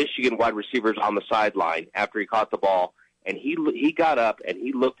Michigan wide receivers on the sideline after he caught the ball, and he got up and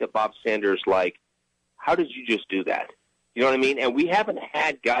he looked at Bob Sanders like, how did you just do that? You know what I mean? And we haven't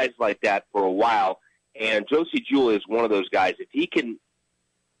had guys like that for a while, and Josie Jewell is one of those guys. If he can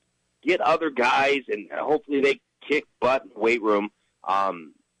get other guys and hopefully they kick butt in the weight room,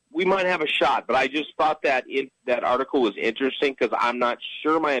 we might have a shot. But I just thought that that article was interesting because I'm not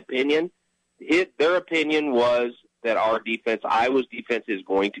sure my opinion. Their opinion was that our defense, Iowa's defense, is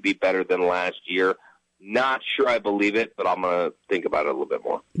going to be better than last year. Not sure I believe it, but I'm going to think about it a little bit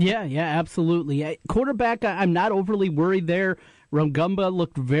more. Yeah, absolutely. Quarterback, I'm not overly worried there. Rungumba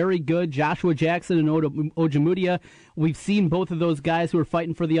looked very good. Joshua Jackson and Ojemudia, we've seen both of those guys who are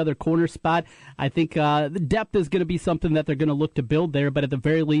fighting for the other corner spot. I think the depth is going to be something that they're going to look to build there, but at the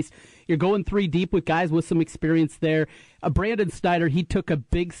very least, you're going 3 deep with guys with some experience there. Brandon Snyder, he took a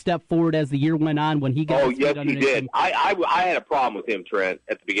big step forward as the year went on when he got his feet underneath him. I had a problem with him, Trent,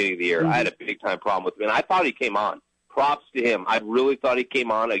 at the beginning of the year. I had a big-time problem with him, and I thought he came on. Props to him. I really thought he came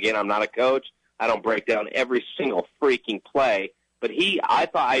on. Again, I'm not a coach. I don't break down every single freaking play. But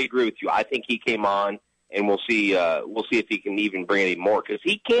I agree with you. I think he came on, and we'll see if he can even bring it more because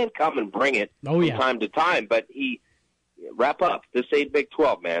he can come and bring it from time to time. But wrap up. This ain't Big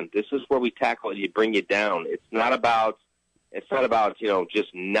 12, man. This is where we tackle you, bring you down. It's not about just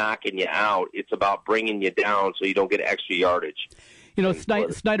knocking you out. It's about bringing you down so you don't get extra yardage. You know,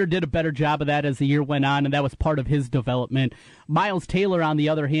 Snyder did a better job of that as the year went on, and that was part of his development. Miles Taylor, on the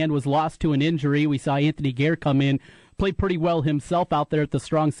other hand, was lost to an injury. We saw Anthony Gare come in, played pretty well himself out there at the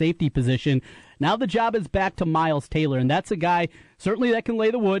strong safety position. Now the job is back to Miles Taylor, and that's a guy certainly that can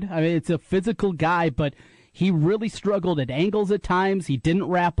lay the wood. I mean, it's a physical guy, but he really struggled at angles at times. He didn't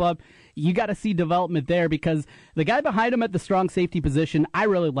wrap up. You got to see development there because the guy behind him at the strong safety position, I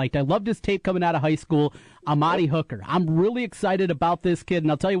really liked. I loved his tape coming out of high school, Amadi Hooker. I'm really excited about this kid, and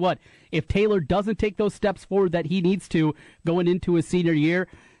I'll tell you what, if Taylor doesn't take those steps forward that he needs to going into his senior year,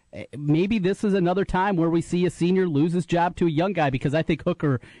 maybe this is another time where we see a senior lose his job to a young guy because I think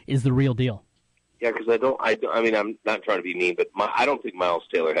Hooker is the real deal. Yeah, because I mean, I'm not trying to be mean, but I don't think Miles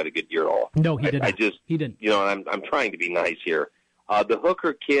Taylor had a good year at all. No, he didn't. He didn't. You know, and I'm trying to be nice here. The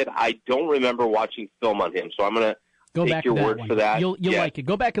Hooker kid, I don't remember watching film on him, so I'm going to take your word for that. You'll like it.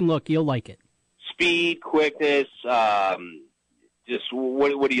 Go back and look. You'll like it. Speed, quickness, just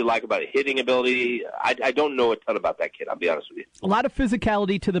what do you like about it? Hitting ability? I don't know a ton about that kid, I'll be honest with you. A lot of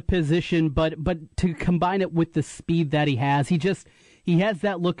physicality to the position, but to combine it with the speed that he has, he has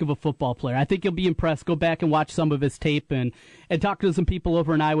that look of a football player. I think you'll be impressed. Go back and watch some of his tape and talk to some people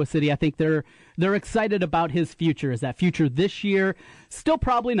over in Iowa City. I think they're excited about his future. Is that future this year? Still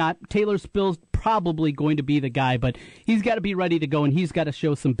probably not. Taylor Spill's probably going to be the guy, but he's got to be ready to go, and he's got to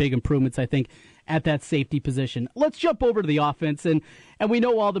show some big improvements, I think, at that safety position. Let's jump over to the offense, and we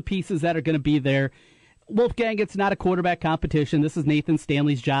know all the pieces that are going to be there. Wolfgang, it's not a quarterback competition. This is Nathan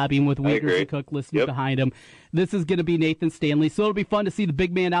Stanley's job, even with Wiegers and Cook listening behind him. This is going to be Nathan Stanley, so it'll be fun to see the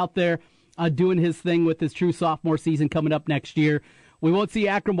big man out there doing his thing with his true sophomore season coming up next year. We won't see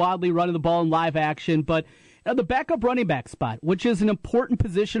Akram Wadley running the ball in live action, but the backup running back spot, which is an important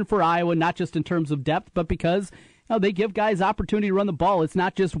position for Iowa, not just in terms of depth, but because they give guys opportunity to run the ball. It's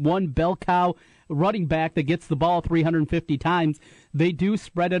not just one bell cow running back that gets the ball 350 times. They do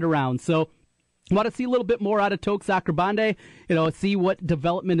spread it around. So want to see a little bit more out of Tokes Akrabande, see what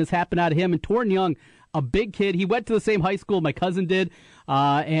development has happened out of him. And Torrin Young, a big kid. He went to the same high school my cousin did,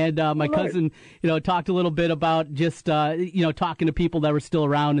 and my cousin, talked a little bit about just, talking to people that were still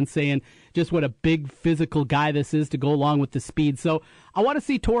around and saying just what a big physical guy this is to go along with the speed. So I want to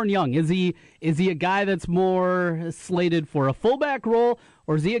see Torrin Young. Is he a guy that's more slated for a fullback role,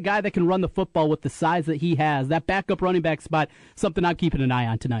 or is he a guy that can run the football with the size that he has? That backup running back spot, something I'm keeping an eye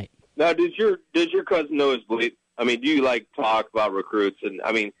on tonight. Now, does your cousin know his bleep? I mean, do you talk about recruits? And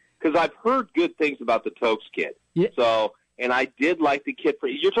I mean, because I've heard good things about the Tokes kid. Yeah. So, and I did like the kid.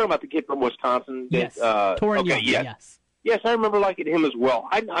 You're talking about the kid from Wisconsin. Yes. Torrin Young. Yes. Yes, I remember liking him as well.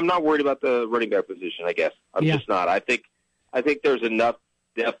 I'm not worried about the running back position. I guess I'm just not. I think there's enough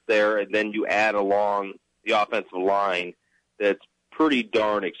depth there, and then you add along the offensive line that's pretty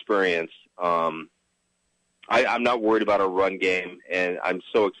darn experienced. I'm not worried about our run game, and I'm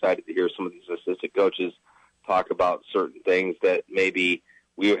so excited to hear some of these assistant coaches talk about certain things that maybe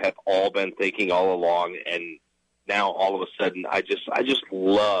we have all been thinking all along, and now all of a sudden I just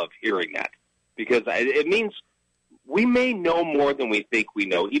love hearing that, because it means we may know more than we think we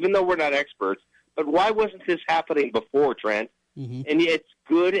know, even though we're not experts. But why wasn't this happening before, Trent? Mm-hmm. And it's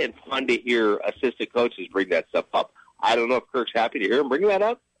good and fun to hear assistant coaches bring that stuff up. I don't know if Kirk's happy to hear him bring that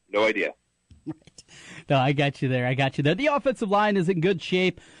up. No idea. Right. No, I got you there. The offensive line is in good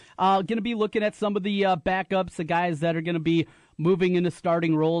shape. Going to be looking at some of the backups, the guys that are going to be moving into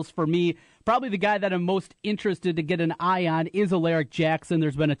starting roles. For me, probably the guy that I'm most interested to get an eye on is Alaric Jackson.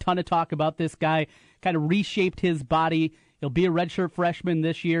 There's been a ton of talk about this guy, kind of reshaped his body. He'll be a redshirt freshman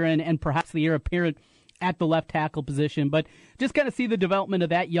this year and perhaps the year apparent at the left tackle position. But just kind of see the development of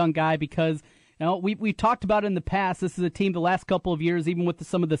that young guy, because we talked about it in the past. This is a team the last couple of years, even with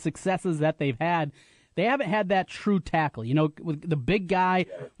some of the successes that they've had, they haven't had that true tackle, with the big guy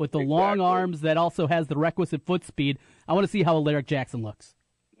with the long arms that also has the requisite foot speed. I want to see how Alaric Jackson looks.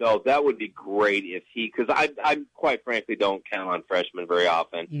 No, that would be great if because I quite frankly don't count on freshmen very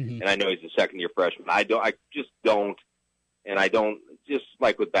often, and I know he's a second-year freshman. I just don't, and I don't, just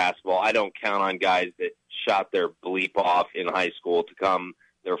like with basketball, I don't count on guys that shot their bleep off in high school to come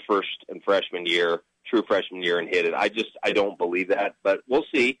their first and freshman year, true freshman year, and hit it. I don't believe that, but we'll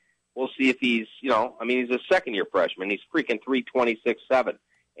see. We'll see if he's, he's a second-year freshman. He's freaking 326.7,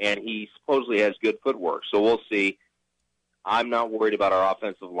 and he supposedly has good footwork. So we'll see. I'm not worried about our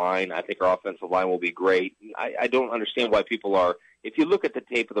offensive line. I think our offensive line will be great. I don't understand why people are. If you look at the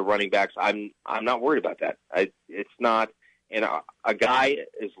tape of the running backs, I'm not worried about that. It's not. And a guy,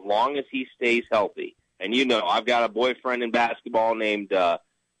 as long as he stays healthy, and I've got a boyfriend in basketball named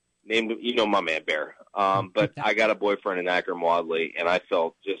my man Bear. But I got a boyfriend in Akram Wadley, and I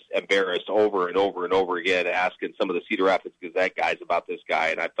felt just embarrassed over and over and over again asking some of the Cedar Rapids Gazette guys about this guy,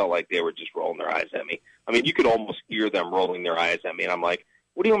 and I felt like they were just rolling their eyes at me. I mean, you could almost hear them rolling their eyes at me, and I'm like,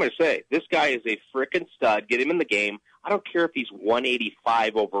 what do you want me to say? This guy is a frickin' stud. Get him in the game. I don't care if he's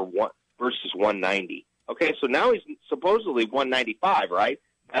 185 versus 190. Okay, so now he's supposedly 195, right?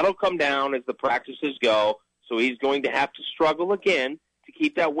 That'll come down as the practices go, so he's going to have to struggle again to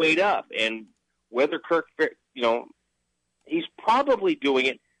keep that weight up. And whether Kirk, he's probably doing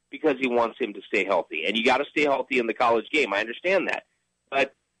it because he wants him to stay healthy. And you got to stay healthy in the college game. I understand that.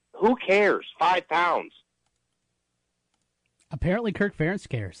 But who cares? 5 pounds. Apparently Kirk Ferentz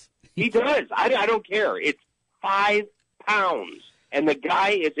cares. He does. I don't care. It's 5 pounds. And the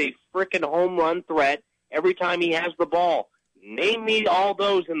guy is a frickin' home run threat every time he has the ball. Name me all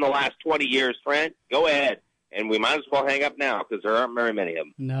those in the last 20 years, Trent. Go ahead. And we might as well hang up now because there aren't very many of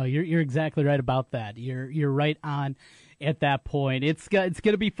them. No, you're exactly right about that. You're right on at that point. It's going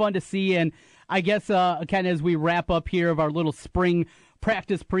to be fun to see. And I guess kind of as we wrap up here of our little spring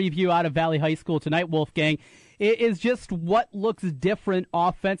practice preview out of Valley High School tonight, Wolfgang, it is just what looks different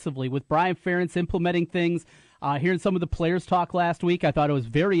offensively with Brian Ferentz implementing things Hearing some of the players talk last week, I thought it was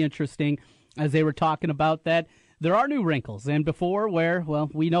very interesting as they were talking about that. There are new wrinkles, and before where, well,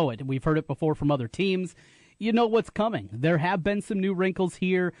 we know it. We've heard it before from other teams. You know what's coming. There have been some new wrinkles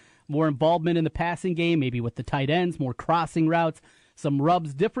here, more involvement in the passing game, maybe with the tight ends, more crossing routes, some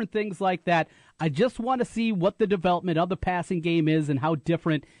rubs, different things like that. I just want to see what the development of the passing game is and how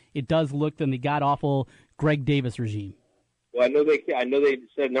different it does look than the god-awful Greg Davis regime. Well, I know they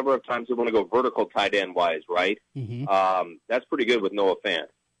said a number of times they want to go vertical tight end wise, right? Mm-hmm. That's pretty good with Noah Fant.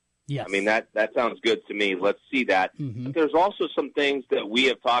 Yes. I mean, that sounds good to me. Let's see that. Mm-hmm. But there's also some things that we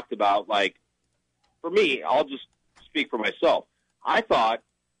have talked about, like, for me, I'll just speak for myself. I thought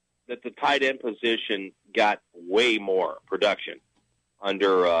that the tight end position got way more production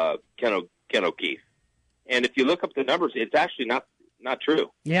under Ken O'Keefe. And if you look up the numbers, it's actually not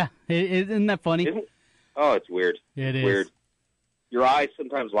true. Yeah, isn't that funny? Oh, it's weird. It is. Weird. Your eyes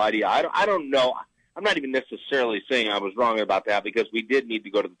sometimes lie to you. I don't know. I'm not even necessarily saying I was wrong about that because we did need to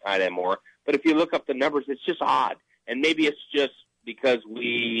go to the tight end more. But if you look up the numbers, it's just odd. And maybe it's just because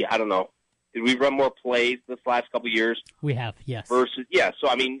I don't know. Did we run more plays this last couple of years? We have, yes. Versus, yeah. So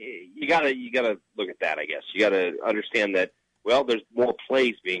I mean, you gotta look at that. I guess you gotta understand that. Well, there's more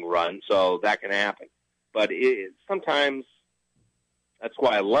plays being run, so that can happen. But sometimes that's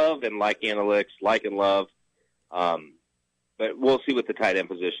why I love and like analytics, like and love. But we'll see what the tight end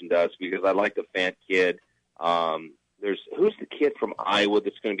position does because I like the Fant kid. Who's the kid from Iowa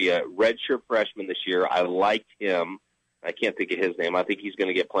that's going to be a redshirt freshman this year? I liked him. I can't think of his name. I think he's going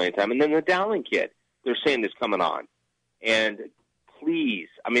to get playing time. And then the Dowling kid, they're saying is coming on. And please,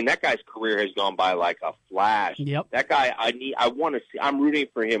 I mean, that guy's career has gone by like a flash. Yep. That guy, I want to see. I'm rooting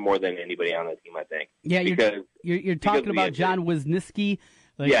for him more than anybody on the team, I think. Yeah, you're talking about John Wisniewski,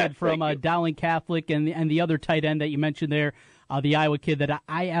 the kid from Dowling Catholic, and the other tight end that you mentioned there, the Iowa kid that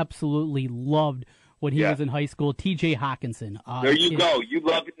I absolutely loved when he was in high school, T.J. Hawkinson. There you go. You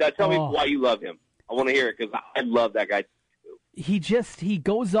love it. Now tell me why you love him. I want to hear it because I love that guy. He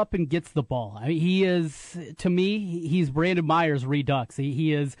goes up and gets the ball. I mean, he is, to me, he's Brandon Myers redux.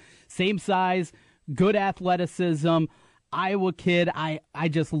 He is same size, good athleticism, Iowa kid. I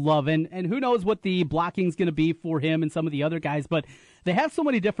just love. And who knows what the blocking's going to be for him and some of the other guys, but they have so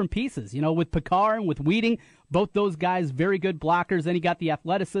many different pieces. You know, with Picard and with Wheating, both those guys, very good blockers. Then you got the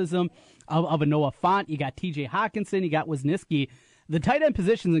athleticism of a Noah Fant. You got T.J. Hawkinson. You got Wisniewski. The tight end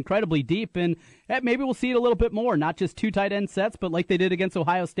position is incredibly deep, and maybe we'll see it a little bit more. Not just 2 tight end sets, but like they did against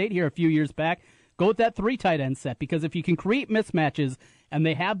Ohio State here a few years back, go with that 3 tight end set. Because if you can create mismatches and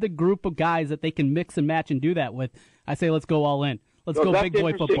they have the group of guys that they can mix and match and do that with, I say let's go all in. Let's go big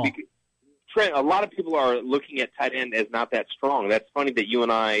boy football. Trent, a lot of people are looking at tight end as not that strong. That's funny that you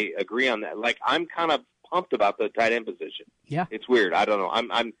and I agree on that. Like, I'm kind of pumped about the tight end position. Yeah, it's weird. I don't know.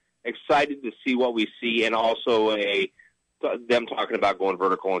 I'm excited to see what we see, and also them talking about going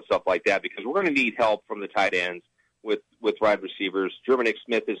vertical and stuff like that because we're going to need help from the tight ends with wide receivers. Jermaine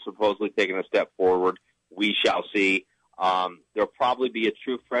Smith is supposedly taking a step forward. We shall see. There'll probably be a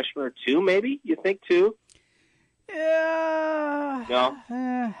true freshman or 2, maybe? You think 2? Yeah.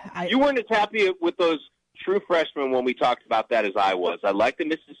 No? You weren't as happy with those true freshmen when we talked about that as I was. I like the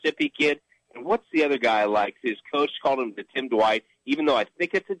Mississippi kid. And what's the other guy I like? His coach called him the Tim Dwight. Even though I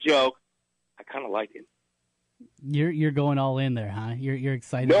think it's a joke, I kind of like him. You're going all in there, huh? You're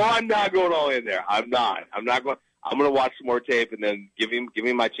excited. No, I'm not going all in there. I'm not going. I'm going to watch some more tape and then give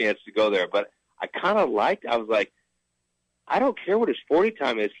him my chance to go there. But I kind of liked. I was like, I don't care what his 40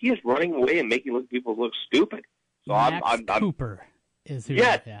 time is. He is running away and making people look stupid. So Max I'm Cooper is who.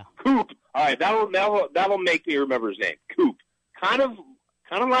 Yes, yeah. Coop. All right, that'll make me remember his name. Coop. Kind of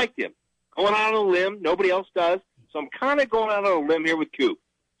liked him. Going out on a limb. Nobody else does. So I'm kind of going out on a limb here with Coop.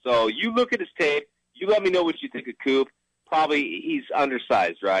 So you look at his tape. You let me know what you think of Coop. Probably he's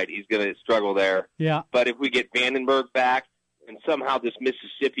undersized, right? He's going to struggle there. Yeah. But if we get Vandenberg back and somehow this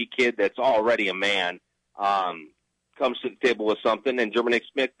Mississippi kid that's already a man comes to the table with something, and Jermaine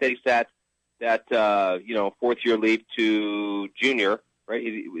Smith takes that 4th-year leap to junior, right?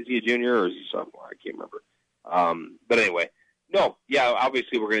 Is he a junior or is he a sophomore? I can't remember. But anyway, no, yeah,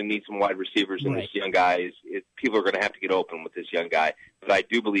 obviously we're going to need some wide receivers in this young guy. People are going to have to get open with this young guy. But I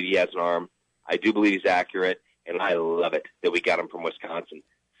do believe he has an arm. I do believe he's accurate, and I love it that we got him from Wisconsin.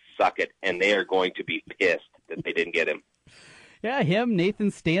 Suck it, and they are going to be pissed that they didn't get him. Yeah, him,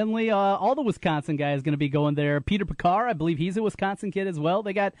 Nathan Stanley, all the Wisconsin guys going to be going there. Peter Picard, I believe he's a Wisconsin kid as well.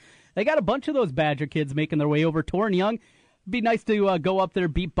 They got a bunch of those Badger kids making their way over. Torrin Young, it'd be nice to go up there,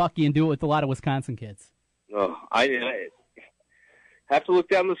 beat Bucky, and do it with a lot of Wisconsin kids. Oh, I have to look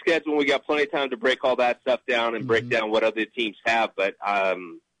down the schedule. We got plenty of time to break all that stuff down and break down what other teams have, but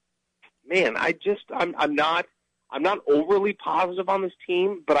man, I'm not overly positive on this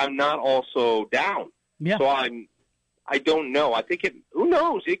team, but I'm not also down. Yeah. So I don't know. I think who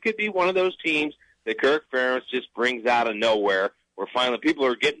knows? It could be one of those teams that Kirk Ferentz just brings out of nowhere, where finally people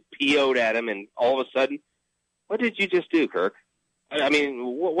are getting PO'd at him, and all of a sudden, what did you just do, Kirk? I mean,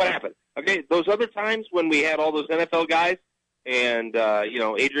 what happened? Okay, those other times when we had all those NFL guys and,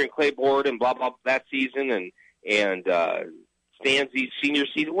 Adrian Claiborne and blah, blah, that season and Stanzi's senior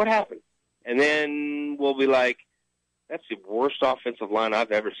season, what happened? And then we'll be like, that's the worst offensive line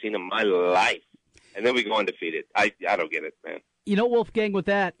I've ever seen in my life. And then we go undefeated. I don't get it, man. Wolfgang, with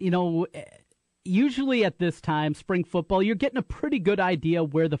that, usually at this time, spring football, you're getting a pretty good idea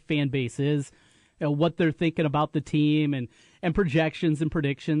where the fan base is, what they're thinking about the team and projections and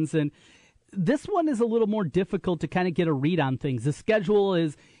predictions. And this one is a little more difficult to kind of get a read on things. The schedule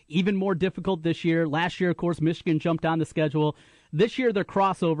is even more difficult this year. Last year, of course, Michigan jumped on the schedule. This year, they're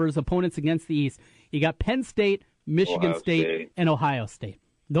crossovers, opponents against the East. You got Penn State, Michigan State, and Ohio State.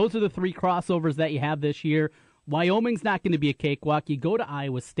 Those are the three crossovers that you have this year. Wyoming's not going to be a cakewalk. You go to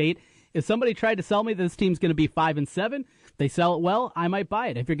Iowa State. If somebody tried to sell me this team's going to be 5-7, they sell it well, I might buy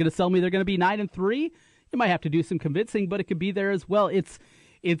it. If you're going to sell me they're going to be 9-3, you might have to do some convincing, but it could be there as well.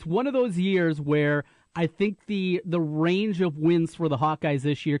 It's one of those years where I think the range of wins for the Hawkeyes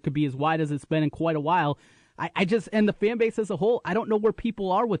this year could be as wide as it's been in quite a while. And the fan base as a whole, I don't know where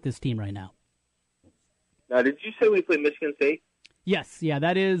people are with this team right now. Now, did you say we play Michigan State? Yes, yeah,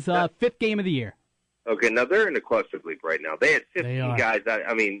 that is fifth game of the year. Okay, now they're in the cluster bleep right now. They had 15 guys.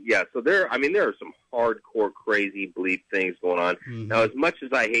 So there are some hardcore, crazy bleep things going on. Mm-hmm. Now, as much as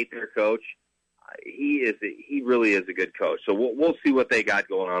I hate their coach, he really is a good coach. So we'll see what they got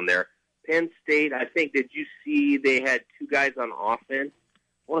going on there. Penn State, I think, did you see they had two guys on offense?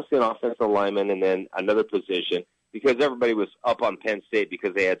 I want to say an offensive lineman and then another position, because everybody was up on Penn State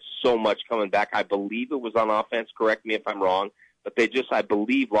because they had so much coming back. I believe it was on offense. Correct me if I'm wrong. But they just, I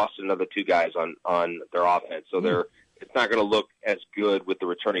believe, lost another two guys on their offense. So it's not going to look as good with the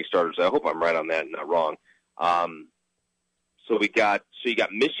returning starters. I hope I'm right on that and not wrong. So you got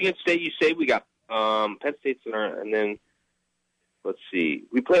Michigan State, you say. We got Penn State's in our, and then let's see.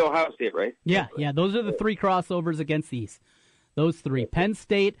 We play Ohio State, right? Yeah. Those are the three crossovers against the East. Those three. Penn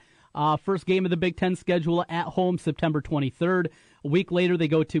State, first game of the Big Ten schedule at home, September 23rd. A week later, they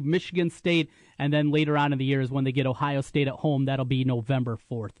go to Michigan State, and then later on in the year is when they get Ohio State at home. That'll be November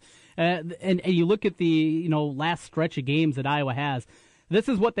 4th. And you look at the last stretch of games that Iowa has. This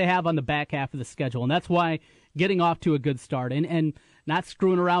is what they have on the back half of the schedule, and that's why getting off to a good start and not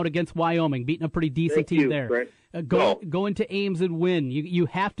screwing around against Wyoming, beating a pretty decent team there. Going to Ames and win. You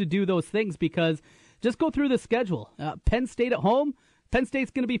have to do those things because just go through the schedule. Penn State at home. Penn State's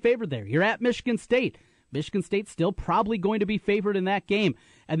going to be favored there. You're at Michigan State. Michigan State's still probably going to be favored in that game.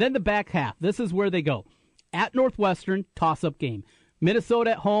 And then the back half, this is where they go. At Northwestern, toss-up game.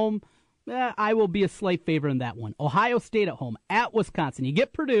 Minnesota at home, I will be a slight favorite in that one. Ohio State at home. At Wisconsin. You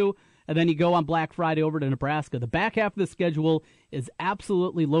get Purdue, and then you go on Black Friday over to Nebraska. The back half of the schedule is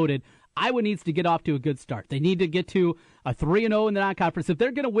absolutely loaded. Iowa needs to get off to a good start. They need to get to a 3-0 in the non-conference. If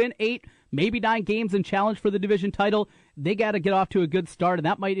they're going to win 8, maybe 9 games and challenge for the division title, they got to get off to a good start, and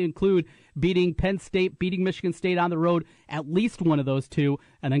that might include beating Penn State, beating Michigan State on the road, at least one of those two,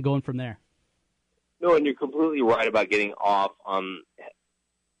 and then going from there. No, and you're completely right about getting off on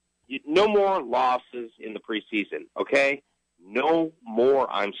no more losses in the preseason, okay? No more.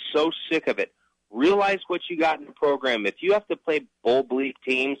 I'm so sick of it. Realize what you got in the program. If you have to play bowl bleep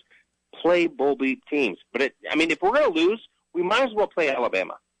teams, play bowl bleep teams. But if we're going to lose, we might as well play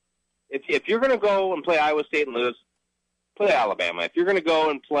Alabama. If you're going to go and play Iowa State and lose, play Alabama. If you're going to go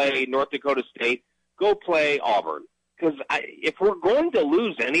and play North Dakota State, go play Auburn. Because if we're going to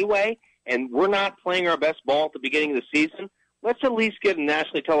lose anyway, and we're not playing our best ball at the beginning of the season, let's at least get a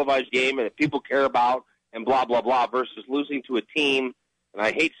nationally televised game and that people care about and blah, blah, blah, versus losing to a team. And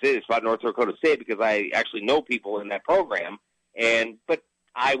I hate to say this about North Dakota State because I actually know people in that program, but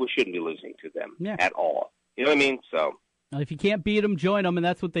Iowa shouldn't be losing to them at all. You know what I mean? So if you can't beat them, join them, and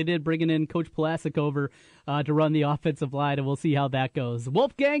that's what they did, bringing in Coach Pulasic over to run the offensive line, and we'll see how that goes.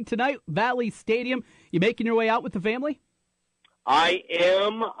 Wolfgang, tonight, Valley Stadium. You making your way out with the family? I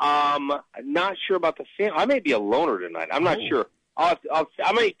am. Not sure about the family. I may be a loner tonight. I'm not sure. I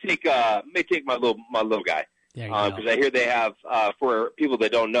may take my little guy because I hear they have for people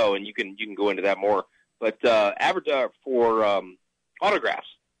that don't know, and you can go into that more. But for autographs.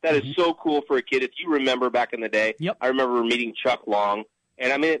 That is so cool for a kid. If you remember back in the day, I remember meeting Chuck Long.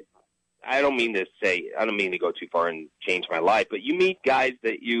 And I don't mean to go too far and change my life, but you meet guys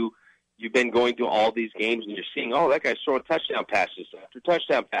that you've been going through all these games and you're seeing, that guy's throwing touchdown passes after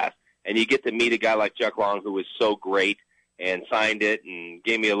touchdown pass. and you get to meet a guy like Chuck Long who was so great and signed it and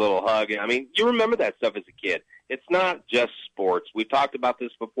gave me a little hug. I mean, you remember that stuff as a kid. It's not just sports. We've talked about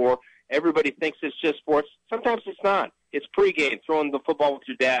this before. Everybody thinks it's just sports. Sometimes it's not. It's pregame, throwing the football with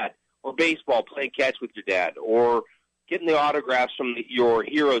your dad, or baseball, playing catch with your dad, or getting the autographs from your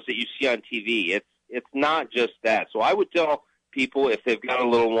heroes that you see on TV. It's not just that. So I would tell people, if they've got a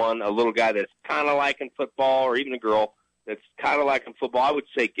little guy that's kind of liking football, or even a girl that's kind of liking football, I would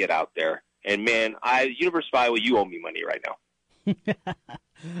say get out there. And, man, University of Iowa, you owe me money right now.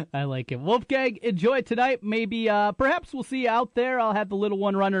 I like it. Wolfgang, enjoy it tonight. Maybe, perhaps we'll see you out there. I'll have the little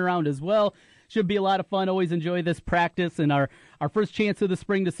one running around as well. Should be a lot of fun. Always enjoy this practice and our first chance of the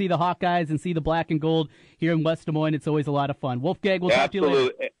spring to see the Hawkeyes and see the black and gold here in West Des Moines. It's always a lot of fun. Wolfgang, we'll talk to you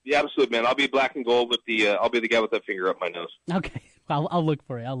later. Yeah, absolutely, man. I'll be black and gold with I'll be the guy with the finger up my nose. Okay. I'll look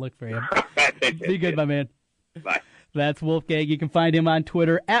for you. Be good, my man. Bye. That's Wolfgang. You can find him on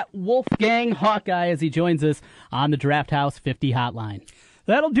Twitter at Wolfgang Hawkeye as he joins us on the Draft House 50 hotline.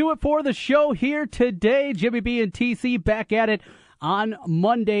 That'll do it for the show here today. Jimmy B and TC back at it on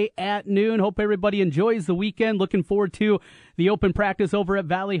Monday at noon. Hope everybody enjoys the weekend. Looking forward to the open practice over at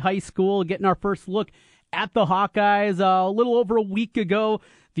Valley High School, getting our first look at the Hawkeyes. A little over a week ago,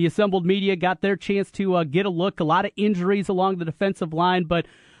 the assembled media got their chance to get a look. A lot of injuries along the defensive line, but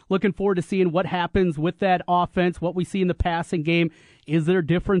looking forward to seeing what happens with that offense, what we see in the passing game. Is there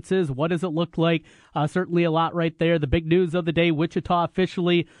differences? What does it look like? Certainly a lot right there. The big news of the day, Wichita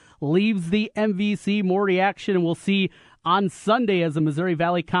officially leaves the MVC. More reaction, and we'll see on Sunday as the Missouri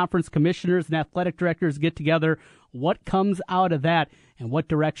Valley Conference commissioners and athletic directors get together what comes out of that and what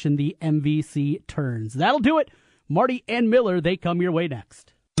direction the MVC turns. That'll do it. Marty and Miller, they come your way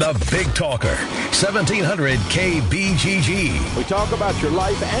next. The Big Talker, 1700 KBGG. We talk about your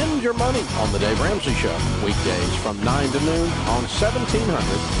life and your money on the Dave Ramsey Show. Weekdays from 9 to noon on 1700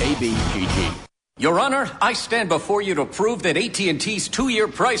 KBGG. Your Honor, I stand before you to prove that AT&T's 2-year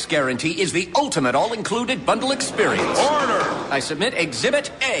price guarantee is the ultimate all-included bundle experience. Order! I submit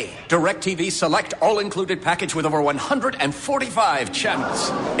Exhibit A, DirecTV Select all-included package with over 145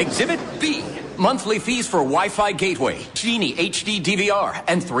 channels. Exhibit B, monthly fees for Wi-Fi gateway, Genie HD DVR,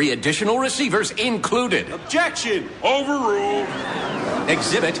 and 3 additional receivers included. Objection! Overruled.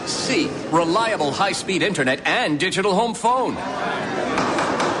 Exhibit C, reliable high-speed internet and digital home phone.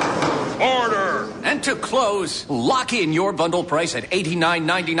 Order! And to close, lock in your bundle price at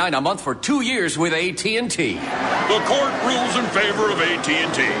 $89.99 a month for 2 years with AT&T. The court rules in favor of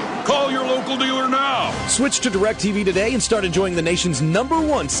AT&T. Call your local dealer now. Switch to DirecTV today and start enjoying the nation's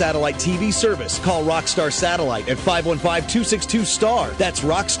 #1 satellite TV service. Call Rockstar Satellite at 515-262-STAR. That's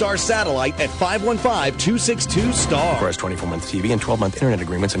Rockstar Satellite at 515-262-STAR. Requires 24-month TV and 12-month internet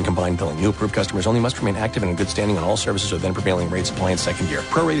agreements and combined billing. New approved customers only must remain active and in good standing on all services with then prevailing rates apply in second year.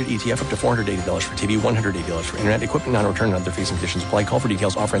 Prorated ETF up to $480 for TV, $180 for internet. Equipment non-return and other fees and conditions apply. Call for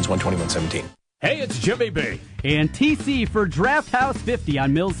details. Offer ends 1/21/17. Hey, it's Jimmy B. And TC for Draft House 50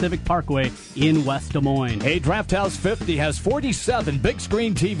 on Mills Civic Parkway in West Des Moines. Hey, Draft House 50 has 47 big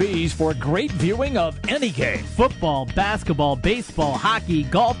screen TVs for great viewing of any game. Football, basketball, baseball, hockey,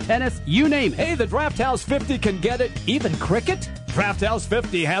 golf, tennis, you name it. Hey, the Draft House 50 can get it, even cricket. Draft House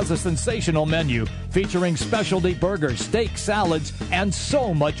 50 has a sensational menu featuring specialty burgers, steak, salads, and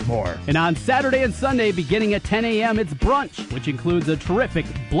so much more. And on Saturday and Sunday, beginning at 10 a.m., it's brunch, which includes a terrific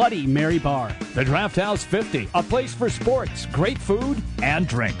Bloody Mary bar. The Draft House 50, a place for sports, great food, and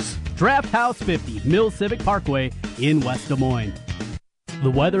drinks. Draft House 50, Mills Civic Parkway in West Des Moines. The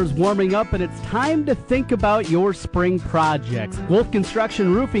weather's warming up and it's time to think about your spring projects. Wolf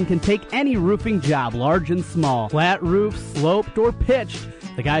Construction Roofing can take any roofing job, large and small. Flat roof, sloped, or pitched.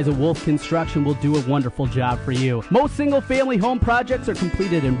 The guys at Wolf Construction will do a wonderful job for you. Most single-family home projects are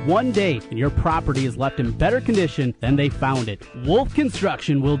completed in one day, and your property is left in better condition than they found it. Wolf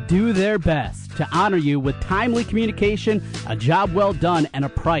Construction will do their best to honor you with timely communication, a job well done, and a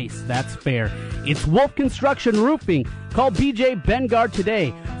price that's fair. It's Wolf Construction Roofing. Call BJ Bengard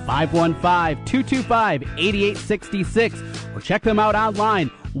today, 515-225-8866, or check them out online,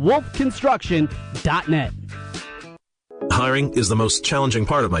 wolfconstruction.net. Hiring is the most challenging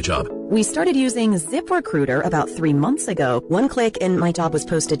part of my job. We started using ZipRecruiter about 3 months ago. One click and my job was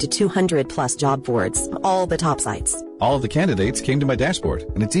posted to 200 plus job boards, all the top sites. All of the candidates came to my dashboard,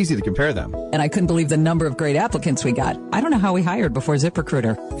 and it's easy to compare them. And I couldn't believe the number of great applicants we got. I don't know how we hired before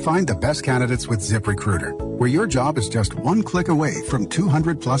ZipRecruiter. Find the best candidates with ZipRecruiter, where your job is just one click away from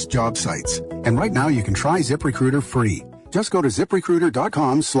 200 plus job sites. And right now you can try ZipRecruiter free. Just go to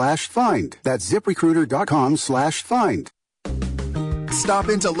ZipRecruiter.com/find. That's ZipRecruiter.com/find. Stop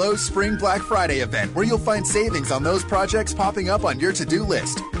into Lowe's Spring Black Friday event where you'll find savings on those projects popping up on your to-do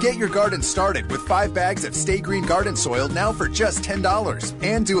list. Get your garden started with 5 bags of Stay Green garden soil now for just $10.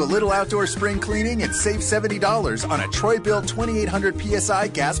 And do a little outdoor spring cleaning and save $70 on a Troy-Bilt 2800 PSI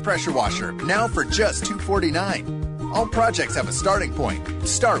gas pressure washer now for just $249. All projects have a starting point.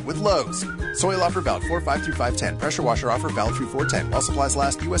 Start with Lowe's. Soil offer valid 4/5 through 5/10. Pressure washer offer valid through 4/10. While supplies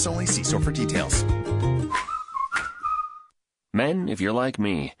last, U.S. only. See store for details. Men, if you're like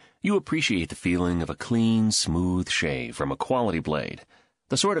me, you appreciate the feeling of a clean, smooth shave from a quality blade.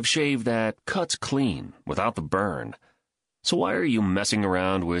 The sort of shave that cuts clean without the burn. So why are you messing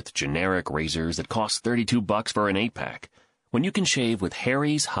around with generic razors that cost $32 for an 8-pack when you can shave with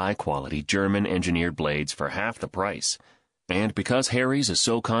Harry's high-quality German-engineered blades for half the price? And because Harry's is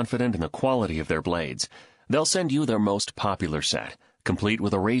so confident in the quality of their blades, they'll send you their most popular set, complete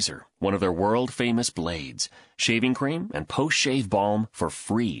with a razor, one of their world-famous blades, shaving cream, and post-shave balm for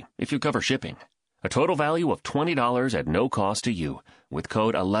free if you cover shipping. A total value of $20 at no cost to you, with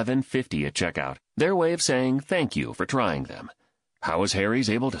code 1150 at checkout. Their way of saying thank you for trying them. How is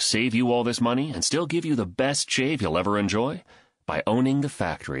Harry's able to save you all this money and still give you the best shave you'll ever enjoy? By owning the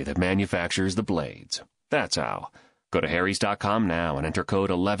factory that manufactures the blades. That's how. Go to harrys.com now and enter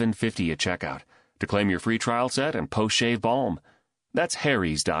code 1150 at checkout to claim your free trial set and post-shave balm. That's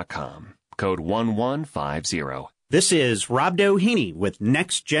harrys.com. Code 1150. This is Rob Doheny with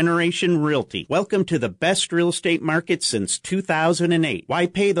Next Generation Realty. Welcome to the best real estate market since 2008. Why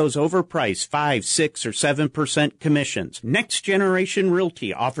pay those overpriced 5, 6, or 7% commissions? Next Generation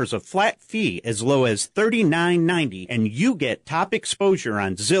Realty offers a flat fee as low as $39.90, and you get top exposure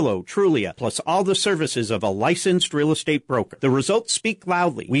on Zillow, Trulia, plus all the services of a licensed real estate broker. The results speak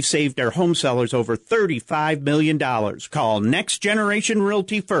loudly. We've saved our home sellers over $35 million. Call Next Generation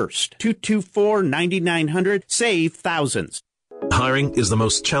Realty first. 224-9900. Save thousands. Hiring is the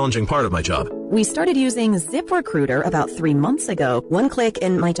most challenging part of my job. We started using ZipRecruiter about 3 months ago. One click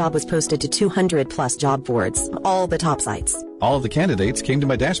and my job was posted to 200 plus job boards, all the top sites. All of the candidates came to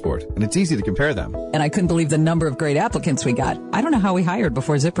my dashboard, and it's easy to compare them. And I couldn't believe the number of great applicants we got. I don't know how we hired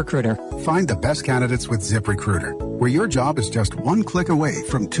before ZipRecruiter. Find the best candidates with ZipRecruiter, where your job is just one click away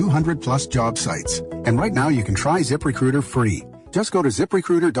from 200 plus job sites. And right now you can try ZipRecruiter free. Just go to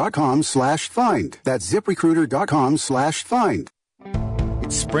ZipRecruiter.com/find. That's ZipRecruiter.com/find.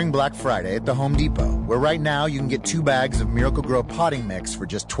 It's Spring Black Friday at the Home Depot, where right now you can get 2 bags of Miracle-Gro potting mix for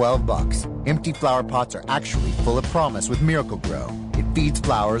just $12. Empty flower pots are actually full of promise with Miracle-Gro. It feeds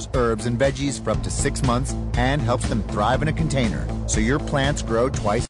flowers, herbs, and veggies for up to 6 months and helps them thrive in a container, so your plants grow twice